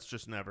 but that's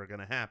just never going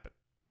to happen.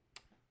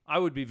 I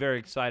would be very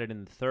excited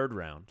in the 3rd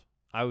round.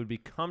 I would be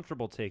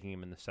comfortable taking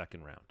him in the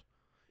 2nd round.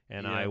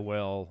 And Yeah. I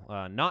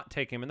will not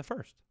take him in the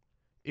 1st.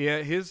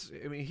 Yeah,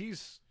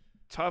 he's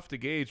tough to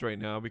gauge right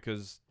now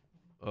because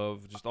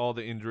of just all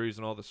the injuries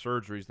and all the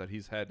surgeries that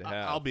he's had to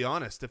have. I'll be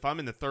honest. If I'm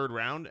in the 3rd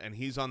round and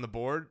he's on the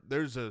board,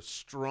 there's a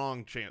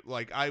strong chance.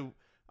 Like,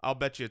 I'll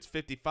bet you it's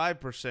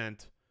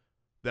 55%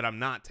 that I'm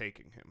not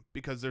taking him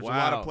because there's a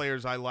lot Wow. of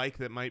players I like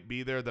that might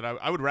be there that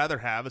I would rather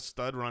have a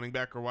stud running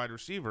back or wide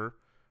receiver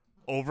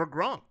over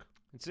Gronk.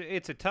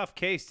 It's a tough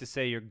case to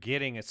say you're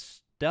getting a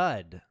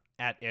stud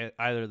at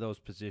either of those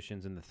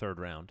positions in the 3rd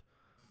round.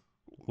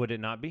 Would it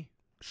not be?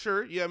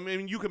 Sure, yeah. I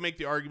mean, you could make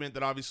the argument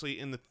that obviously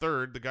in the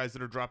 3rd, the guys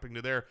that are dropping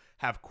to there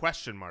have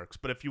question marks.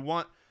 But if you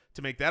want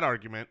to make that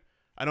argument,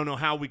 I don't know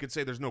how we could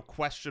say there's no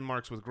question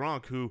marks with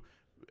Gronk, who,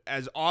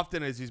 as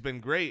often as he's been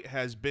great,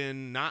 has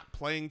been not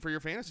playing for your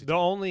fantasy The team.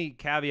 only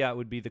caveat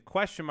would be the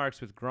question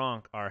marks with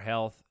Gronk are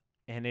health,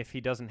 and if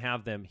he doesn't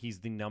have them, he's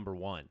the number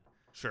 1.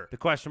 Sure. The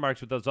question marks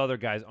with those other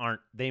guys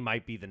aren't. They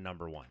might be the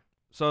number 1.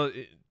 So,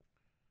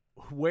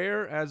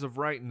 where, as of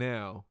right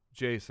now,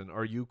 Jason,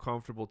 are you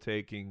comfortable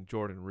taking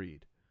Jordan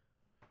Reed?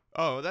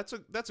 Oh, that's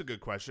a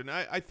good question.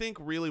 I think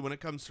really when it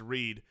comes to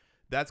Reed,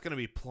 that's going to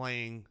be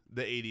playing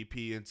the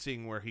ADP and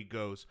seeing where he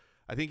goes.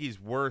 I think he's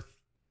worth,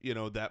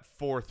 that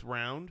 4th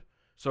round.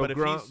 So But if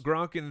he's-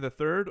 Gronk in the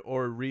 3rd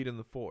or Reed in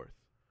the 4th?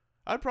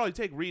 I'd probably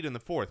take Reed in the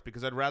 4th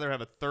because I'd rather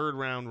have a 3rd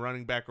round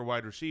running back or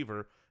wide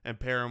receiver and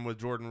pair him with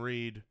Jordan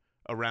Reed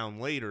a round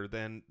later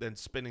than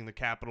spending the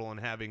capital and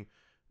having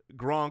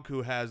Gronk,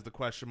 who has the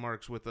question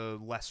marks, with a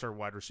lesser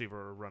wide receiver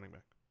or running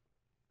back.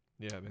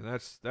 Yeah, man,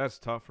 that's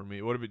tough for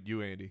me. What about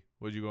you, Andy?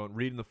 Would you go on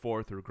Reed in the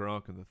 4th or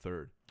Gronk in the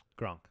 3rd?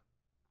 Gronk.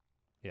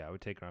 Yeah, I would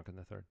take Gronk in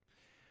the 3rd.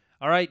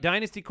 All right,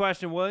 Dynasty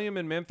question. William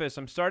in Memphis.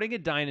 I'm starting a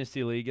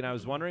Dynasty League, and I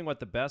was wondering what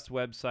the best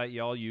website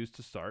y'all use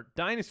to start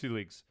Dynasty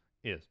Leagues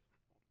is.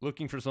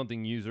 Looking for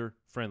something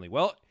user-friendly.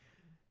 Well,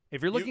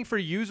 if you're looking for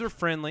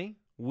user-friendly,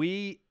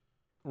 we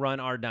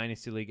run our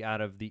Dynasty League out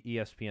of the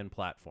ESPN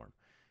platform,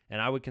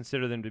 and I would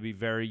consider them to be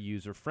very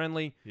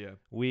user-friendly. Yeah.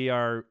 We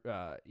are,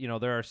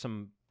 there are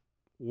some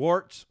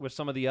warts with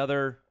some of the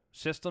other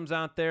systems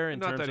out there in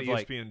Not terms that of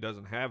ESPN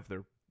doesn't have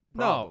their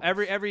no,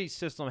 problems. every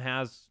system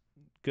has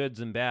goods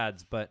and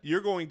bads, but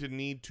You're going to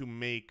need to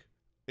make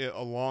it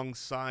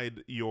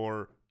alongside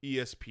your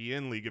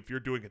ESPN league. If you're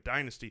doing a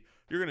dynasty,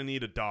 you're going to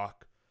need a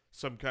doc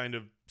some kind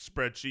of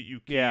spreadsheet you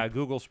keep. Yeah, a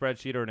Google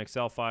spreadsheet or an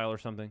Excel file or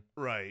something.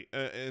 Right.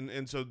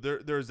 And so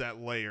there's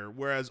that layer.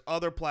 Whereas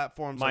other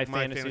platforms like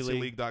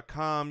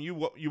MyFantasyLeague.com, you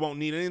won't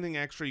need anything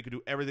extra. You can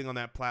do everything on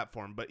that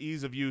platform. But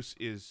ease of use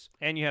is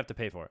And you have to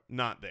pay for it.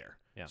 not there.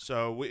 Yeah.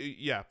 So,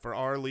 for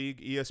our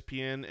league,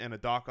 ESPN and a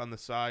doc on the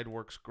side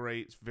works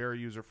great. It's very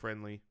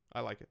user-friendly.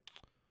 I like it.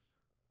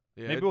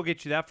 Yeah, Maybe we'll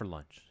get you that for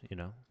lunch,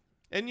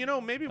 And,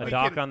 maybe A we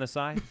doc can on the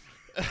side.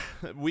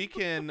 we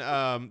can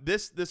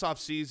this off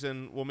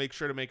season we'll make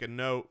sure to make a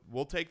note.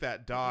 We'll take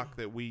that doc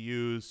that we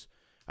use.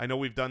 I know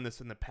we've done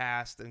this in the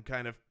past and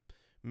kind of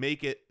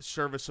make it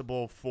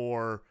serviceable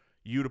for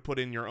you to put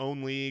in your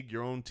own league,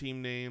 your own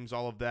team names,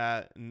 all of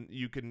that, and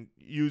you can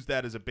use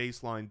that as a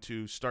baseline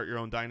to start your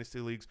own dynasty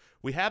leagues.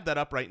 We have that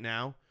up right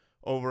now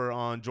over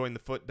on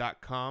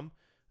jointhefoot.com.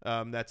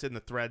 That's in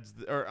the threads,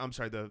 or I'm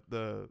sorry,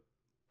 the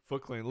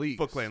Foot Clan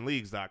Leagues.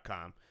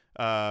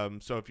 footclanleagues.com.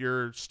 So if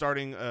you're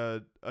starting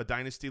a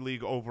dynasty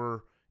league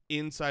over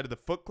inside of the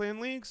Foot Clan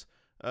Leagues,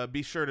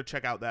 be sure to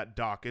check out that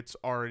doc. It's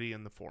already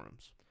in the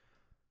forums.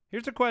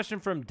 Here's a question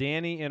from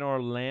Danny in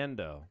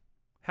Orlando.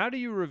 How do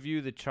you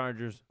review the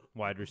Chargers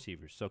wide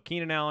receivers? So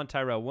Keenan Allen,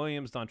 Tyrell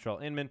Williams,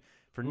 Dontrell Inman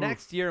for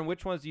next year, and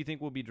which ones do you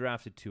think will be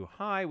drafted too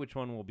high? Which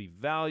one will be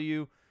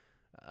value?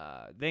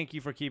 Thank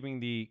you for keeping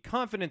the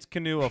confidence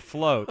canoe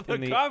afloat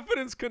The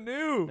confidence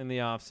canoe. in the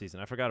offseason.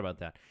 I forgot about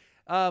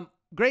that.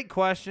 Great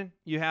question.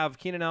 You have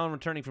Keenan Allen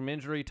returning from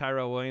injury.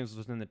 Tyrell Williams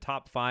was in the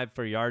top 5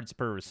 for yards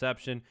per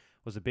reception,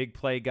 was a big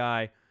play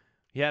guy.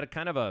 He had a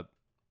kind of a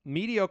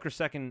mediocre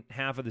second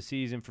half of the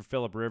season for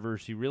Phillip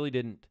Rivers. He really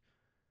didn't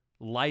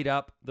light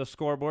up the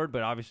scoreboard,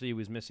 but obviously he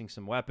was missing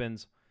some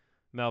weapons.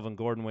 Melvin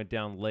Gordon went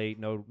down late.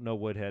 No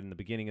Woodhead in the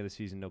beginning of the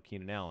season. No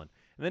Keenan Allen.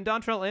 And then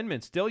Dontrell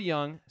Inman, still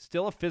young,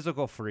 still a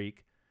physical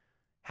freak.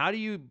 How do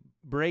you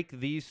break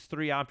these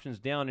 3 options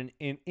down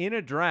in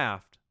a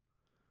draft?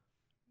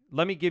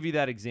 Let me give you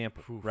that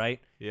example,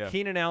 right? Yeah.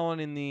 Keenan Allen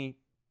in the,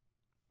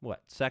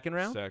 second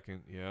round?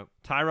 Second, yeah.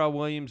 Tyrell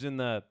Williams in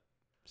the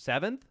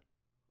 7th?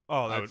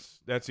 Oh,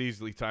 that's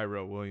easily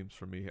Tyrell Williams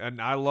for me.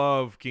 And I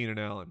love Keenan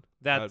Allen.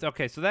 That's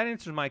okay, so that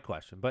answers my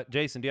question. But,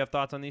 Jason, do you have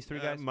thoughts on these 3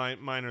 guys?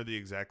 Mine are the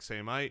exact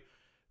same.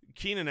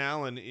 Keenan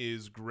Allen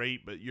is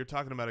great, but you're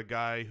talking about a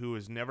guy who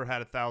has never had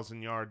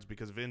 1,000 yards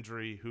because of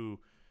injury, who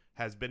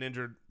has been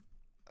injured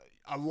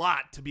a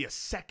lot to be a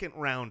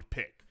second-round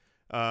pick.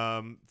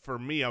 For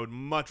me, I would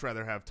much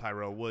rather have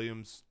Tyrell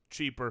Williams,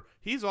 cheaper.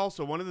 He's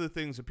also one of the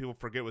things that people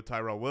forget with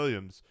Tyrell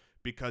Williams,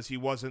 because he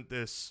wasn't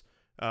this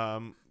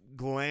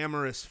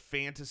glamorous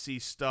fantasy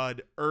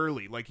stud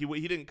early. Like he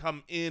didn't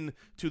come in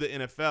to the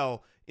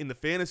NFL in the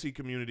fantasy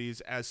communities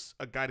as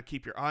a guy to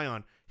keep your eye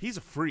on. He's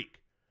a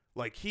freak.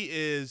 Like he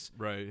is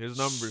right. His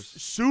numbers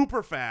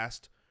super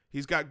fast.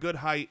 He's got good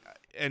height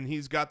and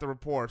he's got the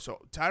rapport. So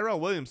Tyrell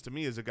Williams to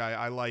me is a guy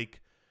I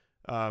like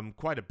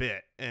quite a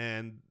bit.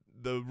 And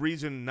the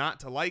reason not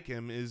to like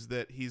him is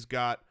that he's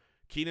got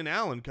Keenan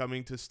Allen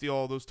coming to steal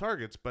all those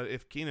targets. But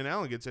if Keenan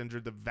Allen gets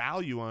injured, the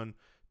value on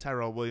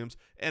Tyrell Williams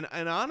and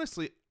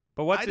honestly,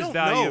 but what's his don't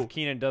value know. if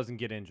Keenan doesn't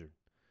get injured?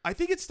 I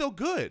think it's still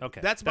good.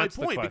 Okay, that's my that's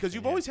the point, because question,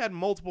 you've yeah. always had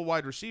multiple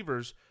wide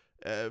receivers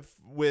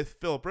with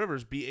Phillip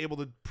Rivers be able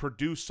to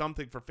produce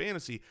something for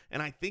fantasy,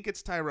 and I think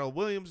it's Tyrell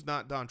Williams,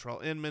 not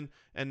Dontrell Inman,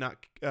 and not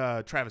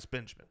Travis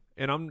Benjamin.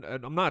 And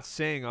I'm not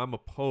saying I'm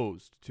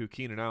opposed to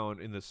Keenan Allen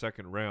in the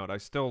second round. I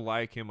still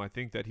like him. I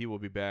think that he will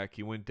be back.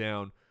 He went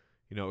down,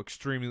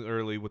 extremely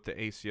early with the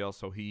ACL,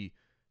 so he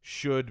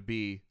should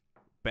be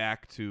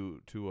back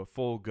to a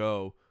full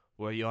go.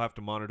 Well, you'll have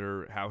to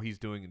monitor how he's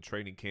doing in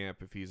training camp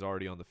if he's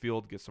already on the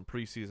field, get some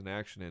preseason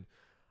action in.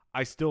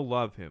 I still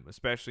love him,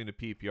 especially in a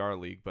PPR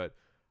league, but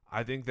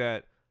I think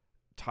that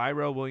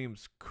Tyrell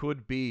Williams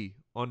could be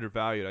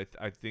undervalued.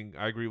 I think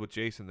I agree with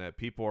Jason that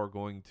people are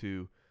going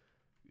to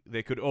 –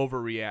 they could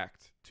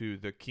overreact to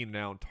the Keenan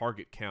Allen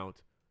target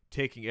count,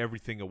 taking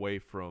everything away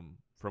from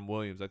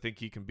Williams. I think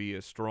he can be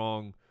a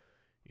strong,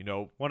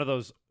 one of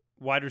those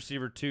wide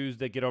receiver 2s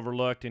that get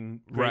overlooked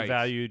and great Right.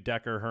 value,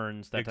 Decker,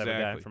 Hearns, that type of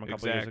guy from a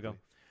couple years ago. Exactly.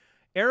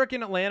 Eric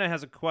in Atlanta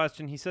has a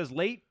question. He says,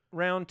 late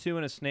round 2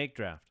 in a snake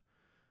draft.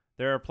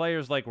 There are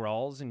players like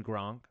Rawls and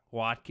Gronk,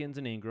 Watkins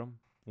and Ingram,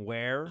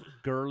 Ware,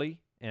 Gurley,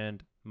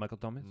 and Michael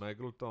Thomas.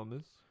 Michael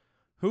Thomas.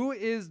 Who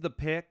is the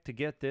pick to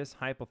get this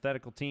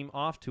hypothetical team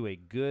off to a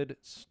good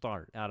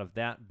start out of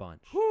that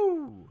bunch?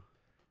 Woo!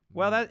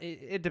 Well,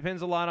 it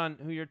depends a lot on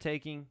who you're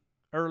taking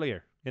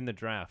earlier in the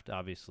draft,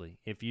 obviously.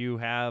 If you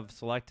have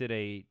selected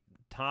a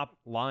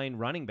top-line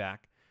running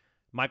back,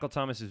 Michael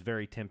Thomas is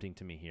very tempting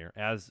to me here,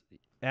 as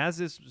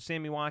is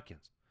Sammy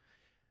Watkins.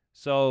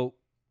 So,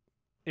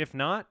 if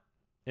not,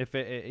 if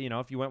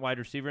you went wide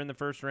receiver in the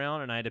first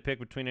round and I had to pick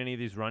between any of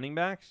these running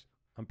backs,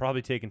 I'm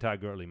probably taking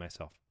Todd Gurley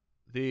myself.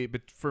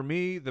 But for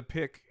me, the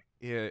pick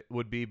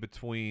would be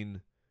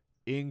between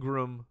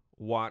Ingram,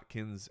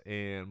 Watkins,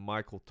 and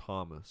Michael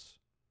Thomas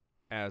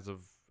as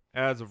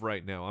of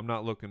right now. I'm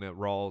not looking at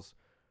Rawls,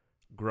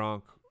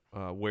 Gronk,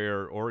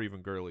 Ware, or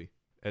even Gurley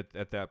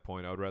at that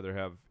point. I would rather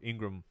have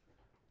Ingram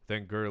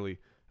than Gurley.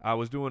 I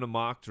was doing a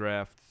mock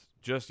draft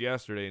just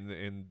yesterday,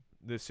 and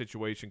this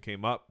situation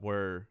came up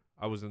where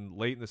I was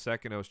late in the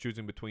second. I was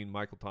choosing between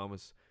Michael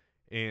Thomas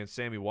and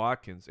Sammy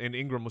Watkins, and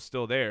Ingram was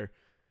still there.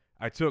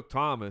 I took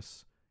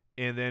Thomas,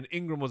 and then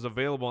Ingram was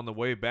available on the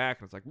way back,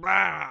 and it's like,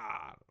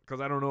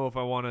 because I don't know if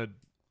I want to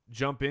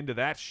jump into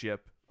that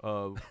ship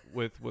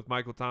with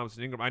Michael Thomas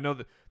and Ingram. I know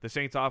that the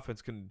Saints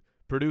offense can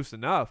produce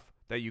enough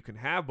that you can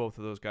have both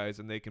of those guys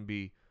and they can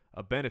be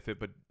a benefit,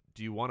 but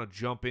do you want to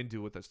jump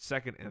into with a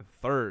second and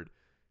third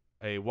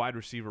a wide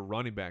receiver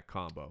running back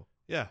combo?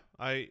 Yeah,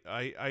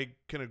 I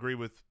can agree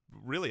with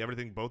really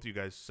everything both of you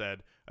guys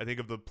said. I think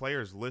of the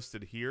players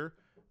listed here,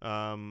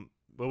 But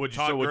would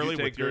Gurley you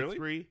take with your Gurley?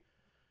 3,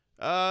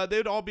 they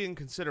would all be in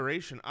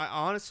consideration.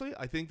 I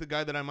think the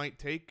guy that I might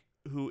take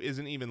who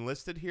isn't even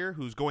listed here,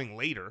 who's going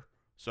later,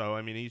 so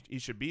I mean he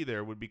should be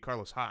there, would be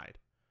Carlos Hyde.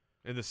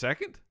 In the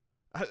second?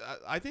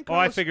 I think.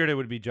 I figured it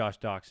would be Josh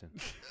Doxson.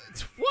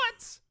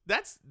 What?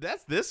 That's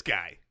this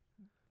guy.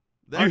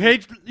 You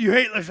hate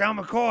LeSean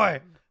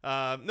McCoy.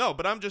 No,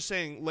 but I'm just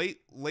saying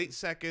late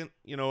second,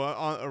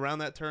 around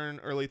that turn,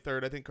 early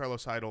third. I think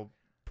Carlos Hyde will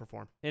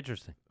perform.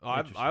 Interesting.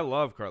 I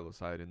love Carlos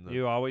Hyde.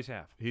 You always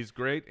have. He's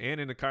great,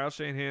 and in the Kyle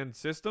Shanahan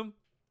system,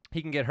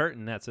 he can get hurt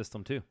in that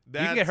system too. You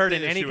That's can get hurt the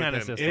in any issue kind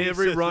with of him. system.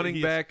 every He's- running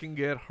he's- back can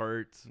get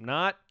hurt.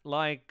 Not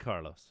like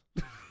Carlos.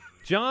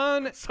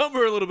 John, Some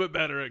are a little bit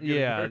better at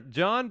getting hurt.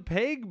 John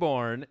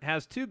Pegborn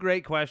has 2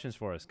 great questions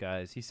for us,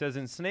 guys. He says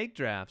in snake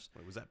drafts.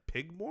 Wait, was that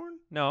Pigborn?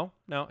 No,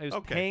 it was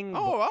Okay. Pang.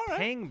 Oh, all right.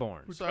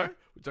 Pangborn Sorry.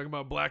 We're talking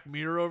about Black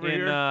Mirror over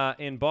here.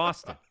 in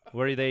Boston,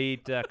 where they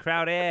eat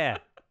crowd air.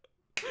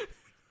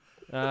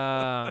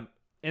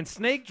 In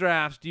snake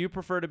drafts, do you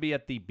prefer to be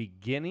at the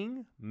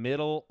beginning,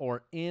 middle,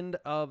 or end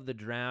of the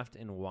draft,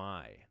 and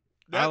why?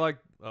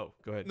 Oh,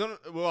 go ahead. No.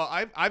 Well,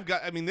 I've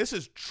got. I mean, this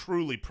is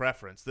truly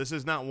preference. This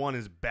is not one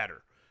is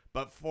better.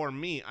 But for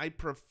me, I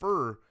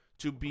prefer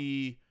to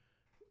be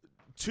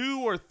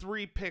 2 or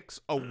 3 picks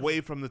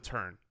away from the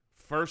turn.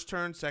 First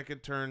turn, second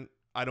turn,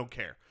 I don't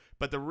care.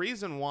 But the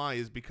reason why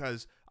is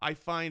because I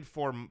find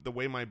for the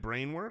way my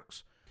brain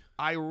works,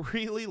 I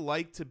really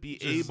like to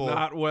be able.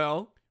 Not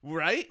well.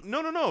 Right?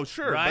 No,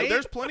 sure. Right? But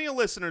there's plenty of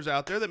listeners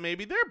out there that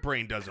maybe their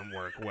brain doesn't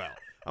work well.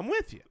 I'm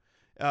with you.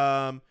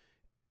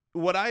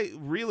 What I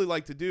really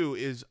like to do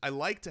is I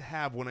like to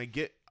have when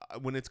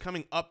it's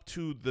coming up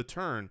to the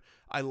turn,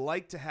 I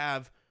like to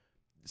have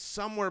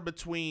somewhere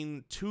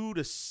between 2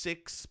 to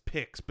 6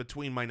 picks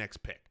between my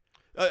next pick.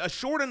 A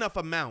short enough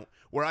amount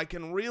where I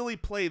can really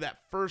play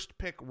that first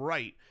pick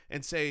right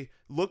and say,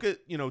 look at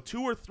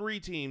 2 or 3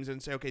 teams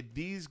and say, okay,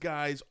 these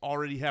guys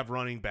already have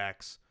running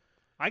backs.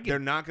 They're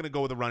not going to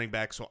go with a running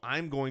back, so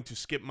I'm going to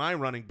skip my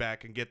running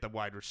back and get the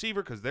wide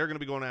receiver because they're going to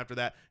be going after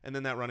that, and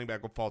then that running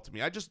back will fall to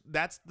me.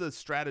 That's the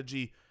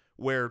strategy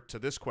where, to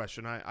this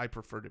question, I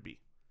prefer to be.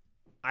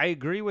 I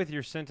agree with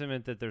your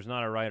sentiment that there's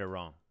not a right or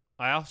wrong.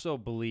 I also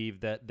believe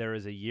that there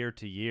is a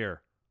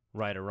year-to-year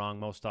right or wrong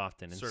most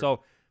often. And so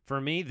for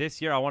me,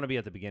 this year, I want to be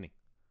at the beginning.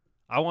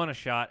 I want a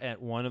shot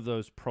at one of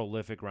those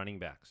prolific running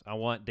backs. I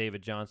want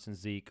David Johnson,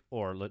 Zeke,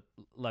 or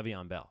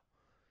Le'Veon Bell.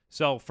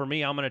 So for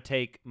me, I'm going to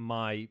take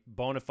my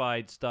bona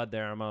fide stud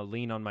there. I'm going to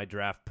lean on my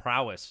draft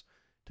prowess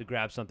to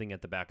grab something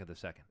at the back of the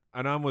second.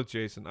 And I'm with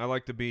Jason. I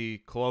like to be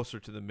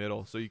closer to the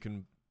middle so you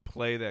can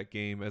play that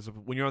game.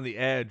 When you're on the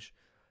edge,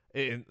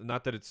 and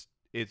not that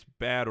it's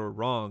bad or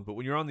wrong, but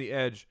when you're on the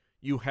edge,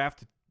 you have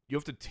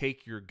to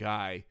take your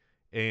guy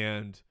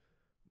and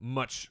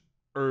much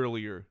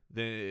earlier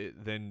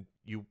than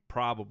you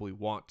probably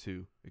want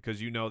to,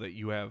 because you know that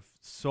you have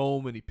so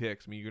many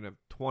picks. I mean, you're going to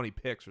have 20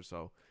 picks or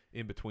so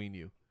in between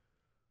you.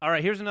 All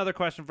right, here's another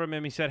question from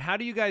him. He said, how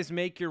do you guys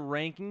make your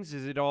rankings?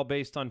 Is it all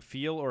based on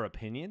feel or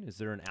opinion? Is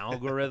there an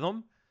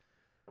algorithm?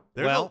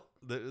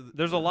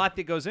 There's a lot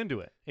that goes into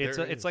it.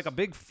 It's like a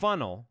big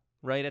funnel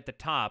right at the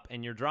top,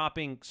 and you're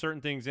dropping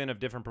certain things in of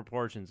different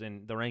proportions,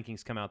 and the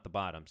rankings come out the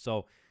bottom.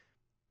 So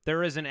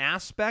there is an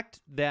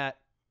aspect that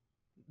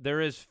there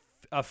is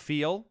a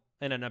feel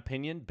and an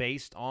opinion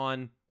based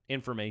on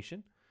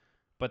information,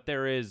 but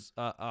there is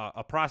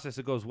a process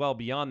that goes well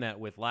beyond that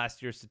with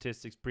last year's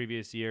statistics,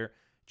 previous year,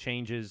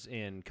 changes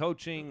in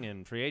coaching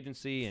and free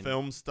agency and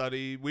film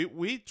study.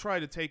 We try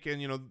to take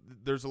in,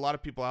 there's a lot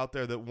of people out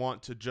there that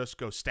want to just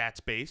go stats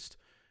based,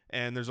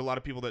 and there's a lot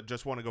of people that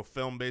just want to go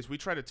film based. We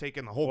try to take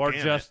in the whole or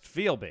gamut. just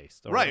feel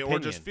based, right? Or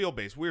just feel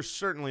based. We're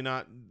certainly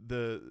not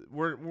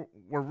we're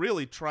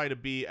really try to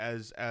be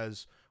as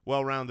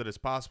well rounded as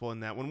possible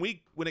in that.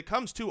 When it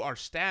comes to our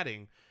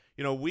statting,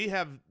 we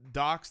have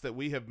docs that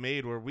we have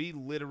made where we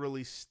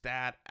literally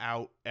stat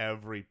out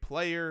every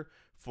player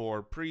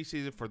for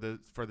preseason, for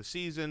the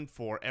season,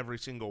 for every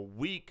single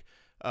week.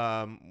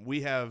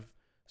 We have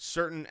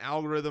certain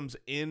algorithms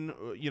in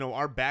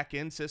our back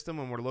end system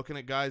when we're looking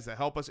at guys that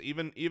help us.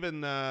 Even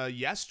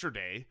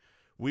yesterday,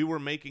 we were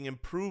making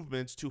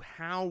improvements to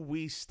how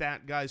we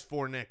stat guys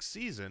for next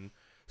season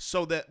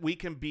so that we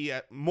can be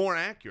more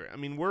accurate. I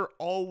mean, we're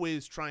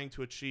always trying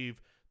to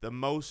achieve the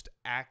most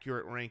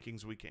accurate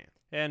rankings we can.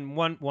 And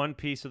one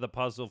piece of the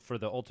puzzle for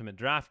the ultimate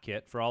draft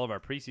kit for all of our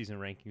preseason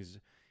rankings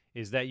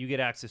is that you get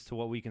access to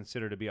what we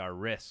consider to be our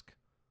risk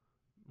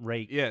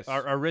rate. Yes.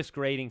 Our risk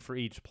rating for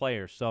each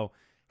player. So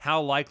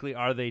how likely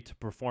are they to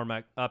perform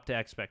up to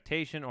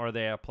expectation, or are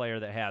they a player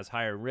that has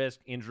higher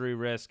risk, injury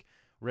risk,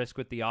 risk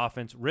with the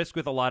offense, risk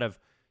with a lot of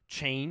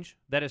change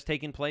that has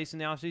taken place in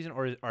the offseason,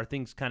 or are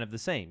things kind of the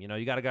same?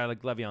 You got a guy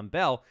like Le'Veon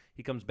Bell.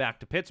 He comes back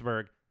to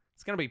Pittsburgh.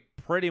 It's going to be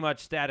pretty much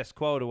status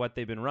quo to what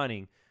they've been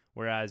running,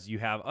 whereas you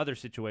have other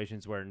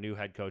situations where new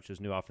head coaches,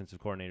 new offensive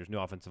coordinators, new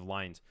offensive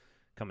lines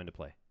come into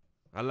play.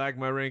 I like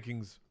my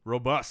rankings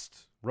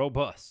robust.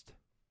 Robust.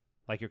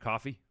 Like your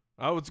coffee?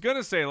 I was going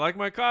to say, like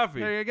my coffee.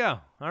 There you go.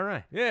 All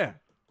right. Yeah.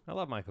 I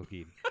love Michael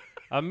Keaton.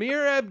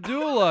 Amir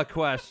Abdullah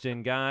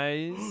question,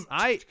 guys.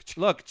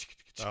 Look.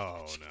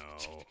 Oh,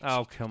 no.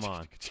 Oh, come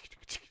on.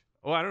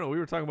 Oh, I don't know. We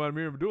were talking about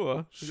Amir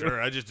Abdullah.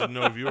 Sure, I just didn't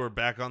know if you were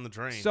back on the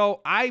train.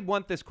 So I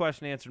want this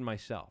question answered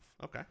myself.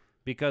 Okay.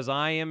 Because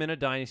I am in a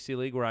dynasty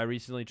league where I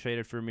recently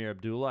traded for Amir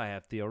Abdullah. I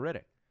have Theo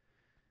Riddick.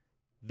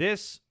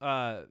 This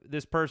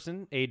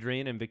person,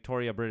 Adrian in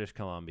Victoria, British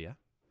Columbia,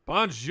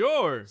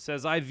 Bonjour.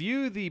 says, I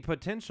view the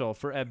potential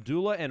for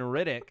Abdullah and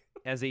Riddick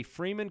as a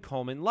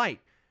Freeman-Coleman light.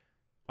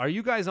 Are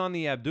you guys on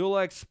the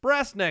Abdullah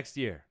Express next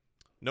year?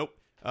 Nope.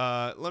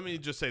 Let me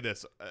just say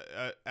this.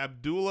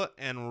 Abdullah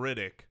and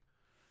Riddick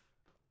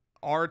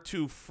are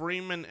to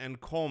Freeman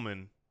and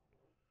Coleman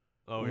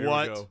Oh, here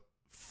what we go.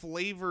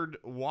 flavored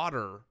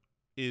water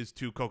is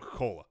to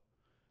Coca-Cola.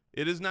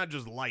 It is not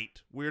just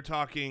light. We're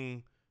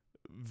talking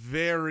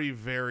very,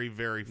 very,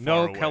 very far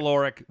No away.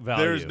 caloric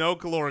value. There's no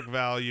caloric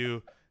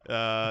value.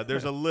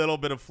 There's a little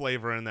bit of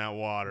flavor in that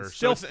water. It's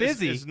still So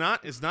fizzy. It's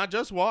not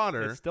just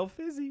water. It's still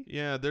fizzy.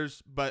 Yeah,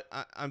 but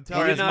I'm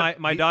telling Whereas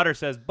you. my daughter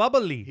says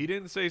bubbly. He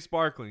didn't say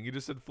sparkling. He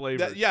just said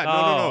flavor. Yeah, no.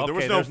 Oh, There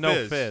was okay, no there's no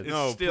fizz. fizz.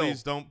 No, It's still-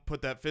 please don't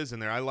put that fizz in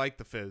there. I like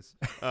the fizz.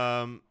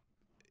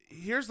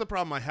 Here's the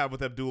problem I have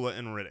with Abdullah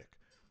and Riddick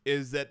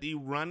is that the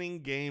running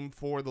game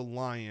for the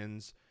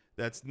Lions,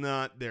 that's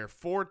not their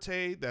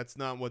forte. That's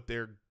not what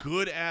they're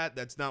good at.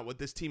 That's not what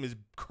this team is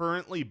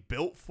currently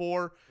built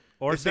for.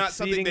 Or It's not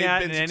something succeeding they've at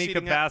been in any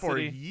succeeding at for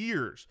capacity.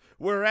 years.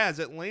 Whereas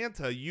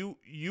Atlanta,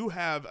 you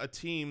have a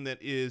team that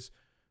is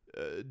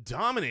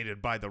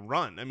dominated by the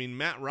run. I mean,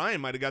 Matt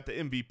Ryan might have got the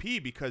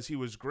MVP because he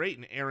was great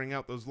in airing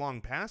out those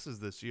long passes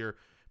this year,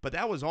 but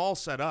that was all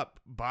set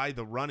up by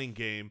the running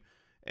game.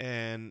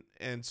 And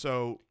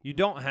so You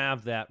don't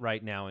have that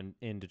right now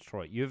in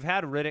Detroit. You've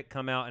had Riddick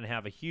come out and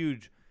have a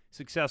huge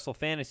successful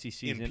fantasy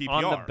season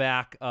on the PPR.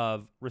 back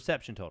of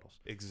reception totals.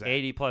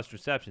 Exactly. 80-plus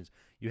receptions.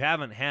 You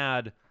haven't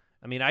had –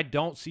 I mean, I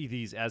don't see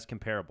these as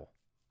comparable.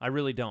 I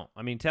really don't.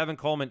 I mean, Tevin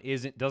Coleman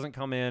doesn't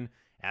come in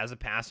as a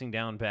passing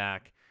down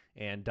back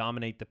and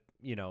dominate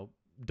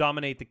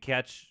the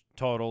catch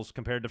totals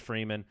compared to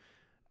Freeman.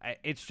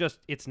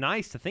 It's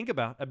nice to think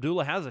about.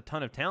 Abdullah has a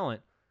ton of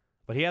talent,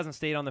 but he hasn't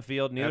stayed on the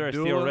field. Neither has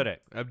Theo Riddick.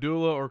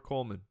 Abdullah or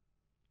Coleman?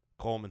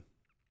 Coleman.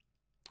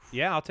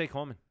 Yeah, I'll take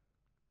Coleman.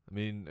 I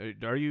mean,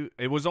 are you?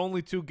 It was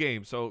only 2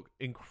 games, so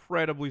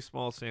incredibly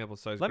small sample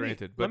size, Let me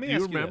granted. But do ask you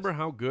you remember this.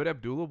 how good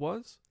Abdullah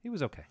was? He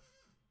was okay.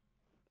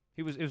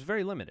 It was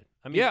very limited.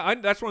 I mean, Yeah,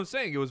 that's what I'm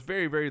saying. It was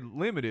very, very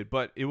limited,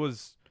 but it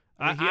was.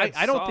 I mean,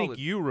 I don't think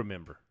you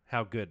remember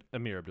how good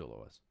Amir Abdullah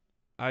was.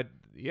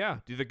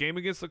 The game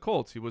against the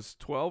Colts, he was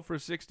 12 for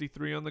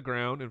 63 on the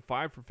ground and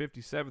 5 for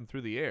 57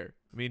 through the air.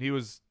 I mean, he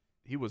was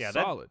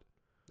solid.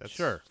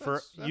 Sure.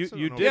 You an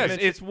did okay- Yes,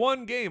 mention- it's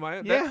one game.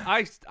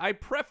 I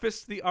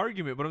prefaced the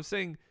argument, but I'm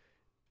saying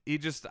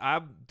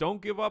I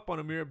don't give up on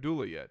Amir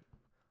Abdullah yet.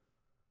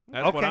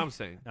 That's what Okay. I'm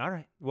saying. All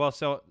right. Well,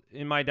 so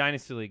in my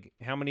dynasty league,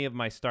 how many of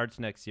my starts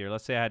next year?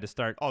 Let's say I had to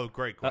start Oh,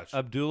 great question.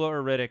 Abdullah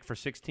or Riddick for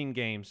 16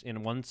 games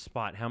in one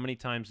spot. How many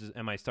times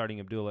am I starting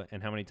Abdullah,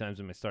 and how many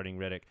times am I starting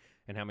Riddick,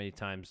 and how many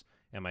times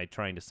am I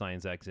trying to sign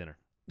Zach Zinner?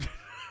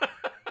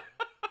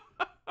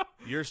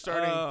 You're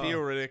starting Theo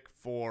Riddick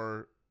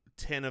for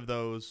 10 of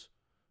those.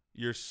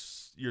 You're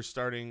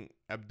starting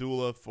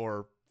Abdullah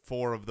for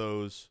 4 of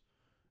those.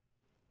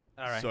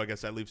 All right. So I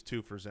guess that leaves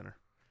 2 for Zinner.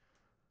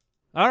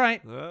 All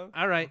right. Uh,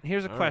 All right.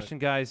 Here's a All question,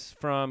 guys,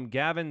 from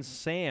Gavin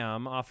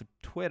Sam off of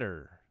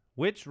Twitter.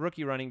 Which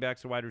rookie running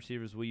backs or wide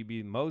receivers will you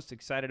be most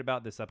excited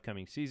about this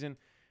upcoming season?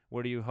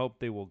 Where do you hope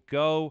they will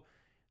go?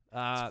 It's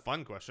a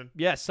fun question.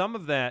 Yeah, some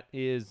of that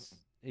is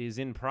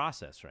in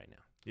process right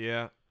now.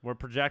 yeah. We're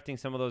projecting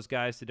some of those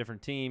guys to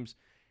different teams.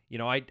 You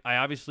know, I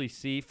obviously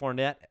see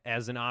Fournette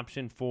as an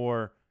option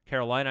for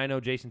Carolina. I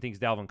know Jason thinks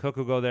Dalvin Cook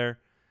will go there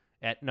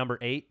at number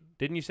 8.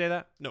 Didn't you say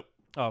that? Nope.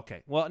 Oh,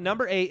 okay. Well,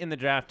 number 8 in the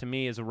draft to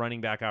me is a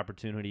running back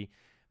opportunity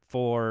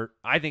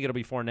I think it'll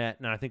be Fournette,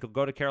 and I think he'll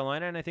go to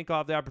Carolina, and I think he'll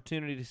have the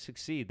opportunity to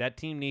succeed. That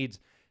team needs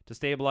to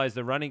stabilize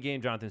the running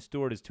game. Jonathan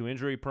Stewart is too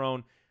injury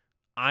prone.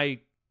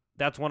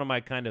 That's one of my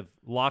kind of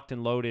locked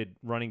and loaded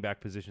running back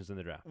positions in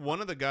the draft.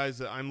 One of the guys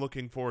that I'm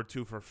looking forward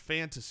to for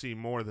fantasy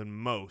more than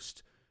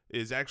most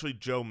is actually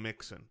Joe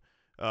Mixon.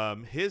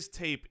 His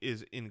tape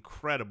is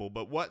incredible,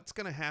 but what's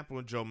going to happen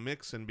with Joe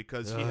Mixon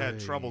because he had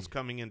troubles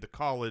coming into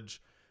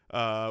college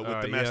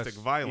with domestic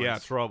violence. Yeah,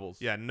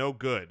 troubles. Yeah, no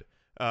good.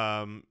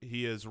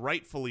 He is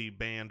rightfully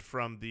banned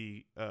from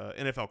the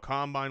NFL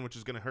Combine, which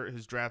is going to hurt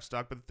his draft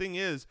stock. But the thing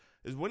is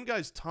when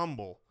guys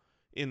tumble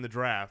in the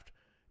draft,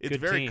 it's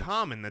Good very teams.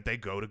 common that they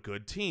go to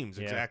good teams.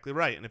 Yeah. Exactly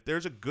right. And if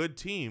there's a good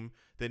team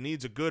that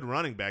needs a good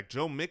running back,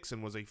 Joe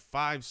Mixon was a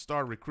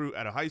 5-star recruit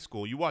out of high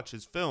school. You watch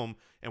his film,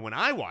 and when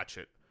I watch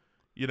it,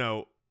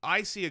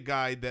 I see a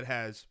guy that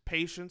has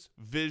patience,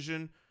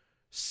 vision,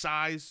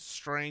 size,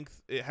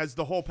 strength. It has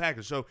the whole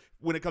package. So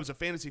when it comes to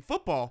fantasy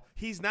football,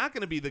 he's not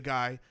going to be the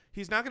guy.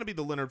 He's not going to be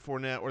the Leonard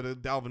Fournette or the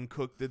Dalvin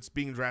Cook that's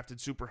being drafted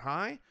super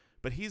high.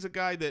 But he's a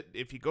guy that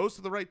if he goes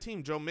to the right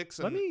team, Joe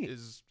Mixon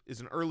is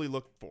an early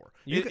look for.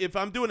 If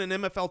I'm doing an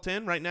MFL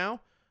 10 right now,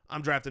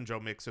 I'm drafting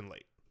Joe Mixon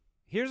late.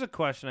 Here's a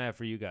question I have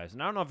for you guys,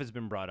 and I don't know if it's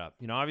been brought up.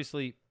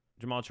 Obviously,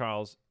 Jamal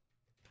Charles,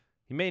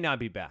 he may not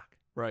be back.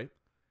 Right.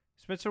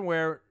 Spencer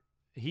Ware,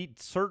 he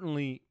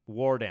certainly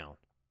wore down.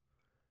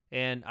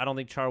 And I don't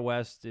think Char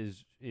West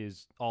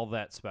is all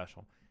that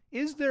special.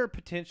 Is there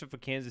potential for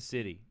Kansas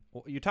City?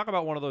 Well, you talk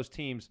about one of those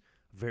teams,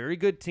 very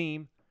good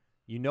team.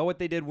 You know what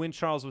they did when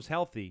Charles was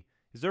healthy.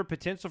 Is there a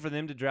potential for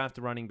them to draft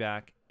a running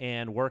back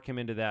and work him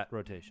into that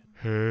rotation?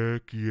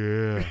 Heck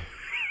yeah.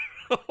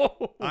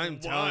 I'm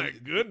telling you.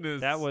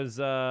 Goodness. That was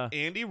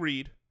Andy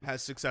Reid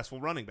has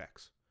successful running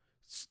backs.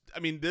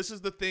 I mean, this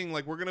is the thing.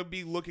 Like, we're going to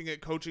be looking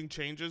at coaching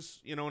changes,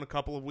 in a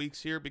couple of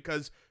weeks here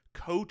because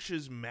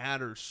coaches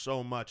matter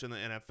so much in the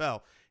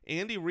NFL.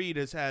 Andy Reid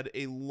has had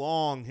a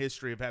long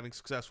history of having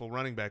successful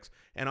running backs.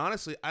 And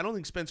honestly, I don't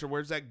think Spencer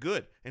Ware's that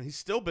good. And he's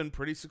still been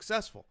pretty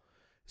successful.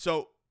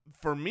 So,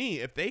 for me,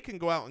 if they can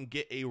go out and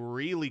get a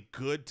really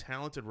good,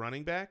 talented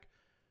running back,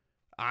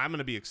 I'm going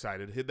to be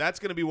excited. That's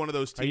going to be one of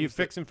those teams. Are you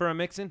fixing for a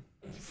Mixon?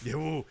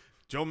 Ooh,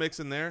 Joe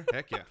Mixon there?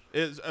 Heck yeah.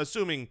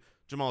 Assuming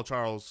Jamal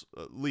Charles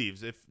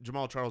leaves. If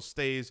Jamal Charles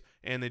stays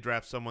and they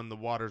draft someone, the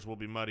waters will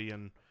be muddy.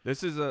 And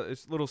this is a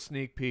little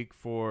sneak peek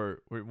for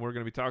we're going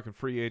to be talking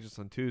free agents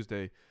on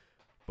Tuesday,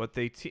 but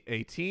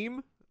a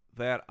team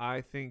that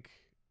I think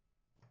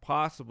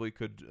possibly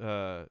could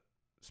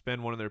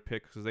spend one of their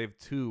picks because they have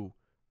 2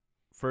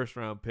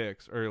 first-round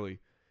picks early,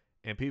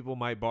 and people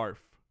might barf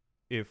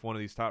if one of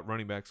these top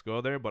running backs go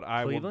there, but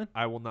I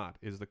will not,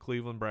 is the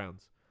Cleveland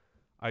Browns.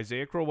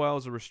 Isaiah Crowell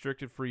is a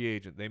restricted free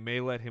agent. They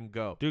may let him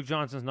go. Duke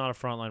Johnson's not a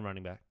frontline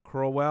running back.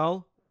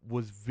 Crowell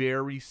was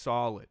very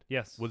solid.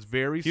 Yes. Was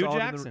very Hugh solid.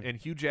 Jackson. And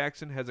Hugh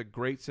Jackson has a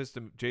great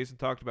system. Jason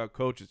talked about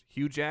coaches.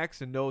 Hugh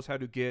Jackson knows how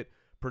to get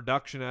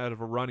production out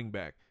of a running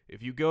back.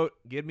 If you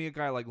give me a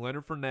guy like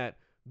Leonard Fournette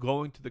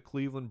going to the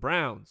Cleveland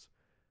Browns,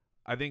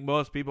 I think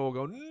most people will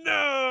go,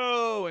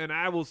 no, and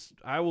I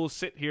will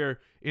sit here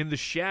in the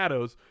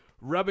shadows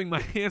rubbing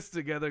my hands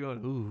together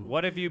going, ooh.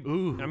 What if you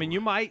Ooh. I mean,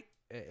 you might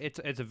it's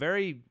a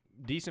very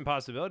decent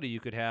possibility you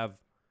could have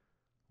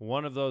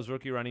one of those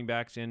rookie running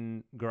backs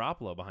in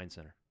Garoppolo behind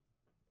center.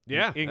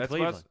 Yeah, in that's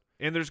Cleveland.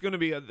 And there's going to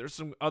be there's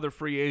some other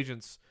free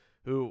agents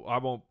who I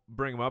won't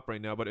bring them up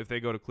right now, but if they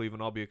go to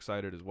Cleveland, I'll be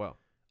excited as well.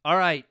 All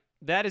right.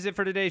 That is it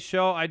for today's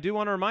show. I do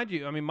want to remind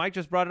you, Mike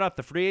just brought it up,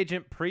 the free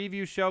agent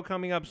preview show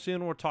coming up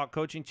soon. We'll talk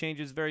coaching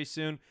changes very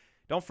soon.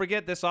 Don't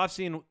forget, this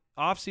offseason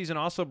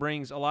also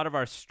brings a lot of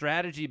our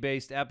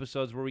strategy-based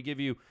episodes where we give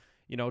you,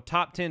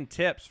 top 10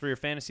 tips for your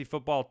fantasy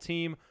football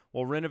team.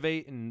 We'll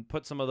renovate and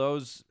put some of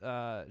those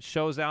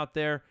shows out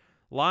there.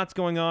 Lots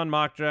going on,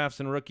 mock drafts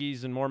and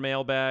rookies and more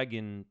mailbag,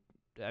 and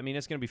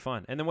it's going to be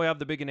fun. And then we'll have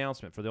the big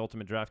announcement for the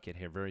Ultimate Draft Kit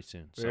here very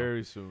soon.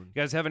 Very soon.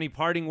 You guys have any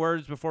parting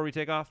words before we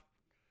take off?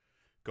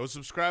 go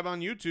subscribe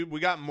on YouTube. We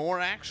got more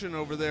action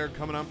over there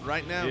coming up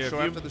right now. Yeah, show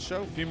after the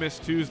show. If you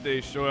missed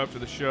Tuesday's show after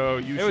the show,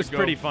 it was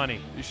pretty funny.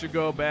 You should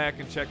go back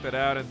and check that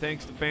out. And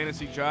thanks to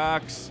Fantasy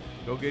Jocks.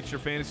 Go get your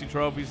fantasy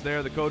trophies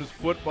there. The code is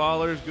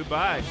Footballers.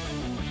 Goodbye.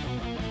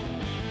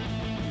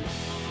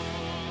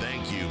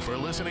 Thank you for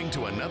listening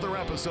to another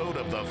episode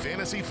of the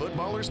Fantasy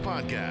Footballers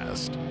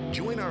Podcast.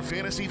 Join our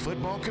fantasy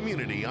football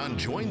community on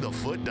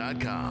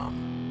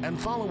jointhefoot.com and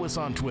follow us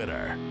on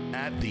Twitter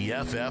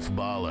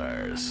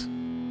 @TheFFBallers.